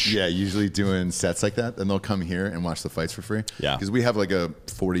Night-ish. Yeah, usually doing sets like that, and they'll come here and watch the fights for free. Yeah. Because we have like a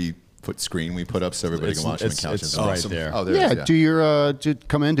 40-foot screen we put up so everybody can watch them on couches. It's right there. Oh, there Yeah, it is, do your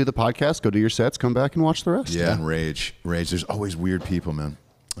come in, do the podcast, go do your sets, come back and watch the rest. Yeah, and rage. There's always weird people, man,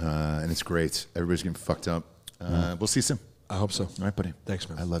 and it's great. Everybody's getting fucked up. We'll see you soon. I hope so. All right, buddy. Thanks,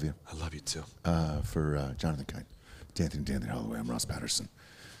 man. I love you. I love you too. For Jonathan Kite, Dan Hollaway, I'm Ross Patterson.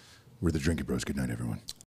 We're the Drinkin Bros. Good night, everyone.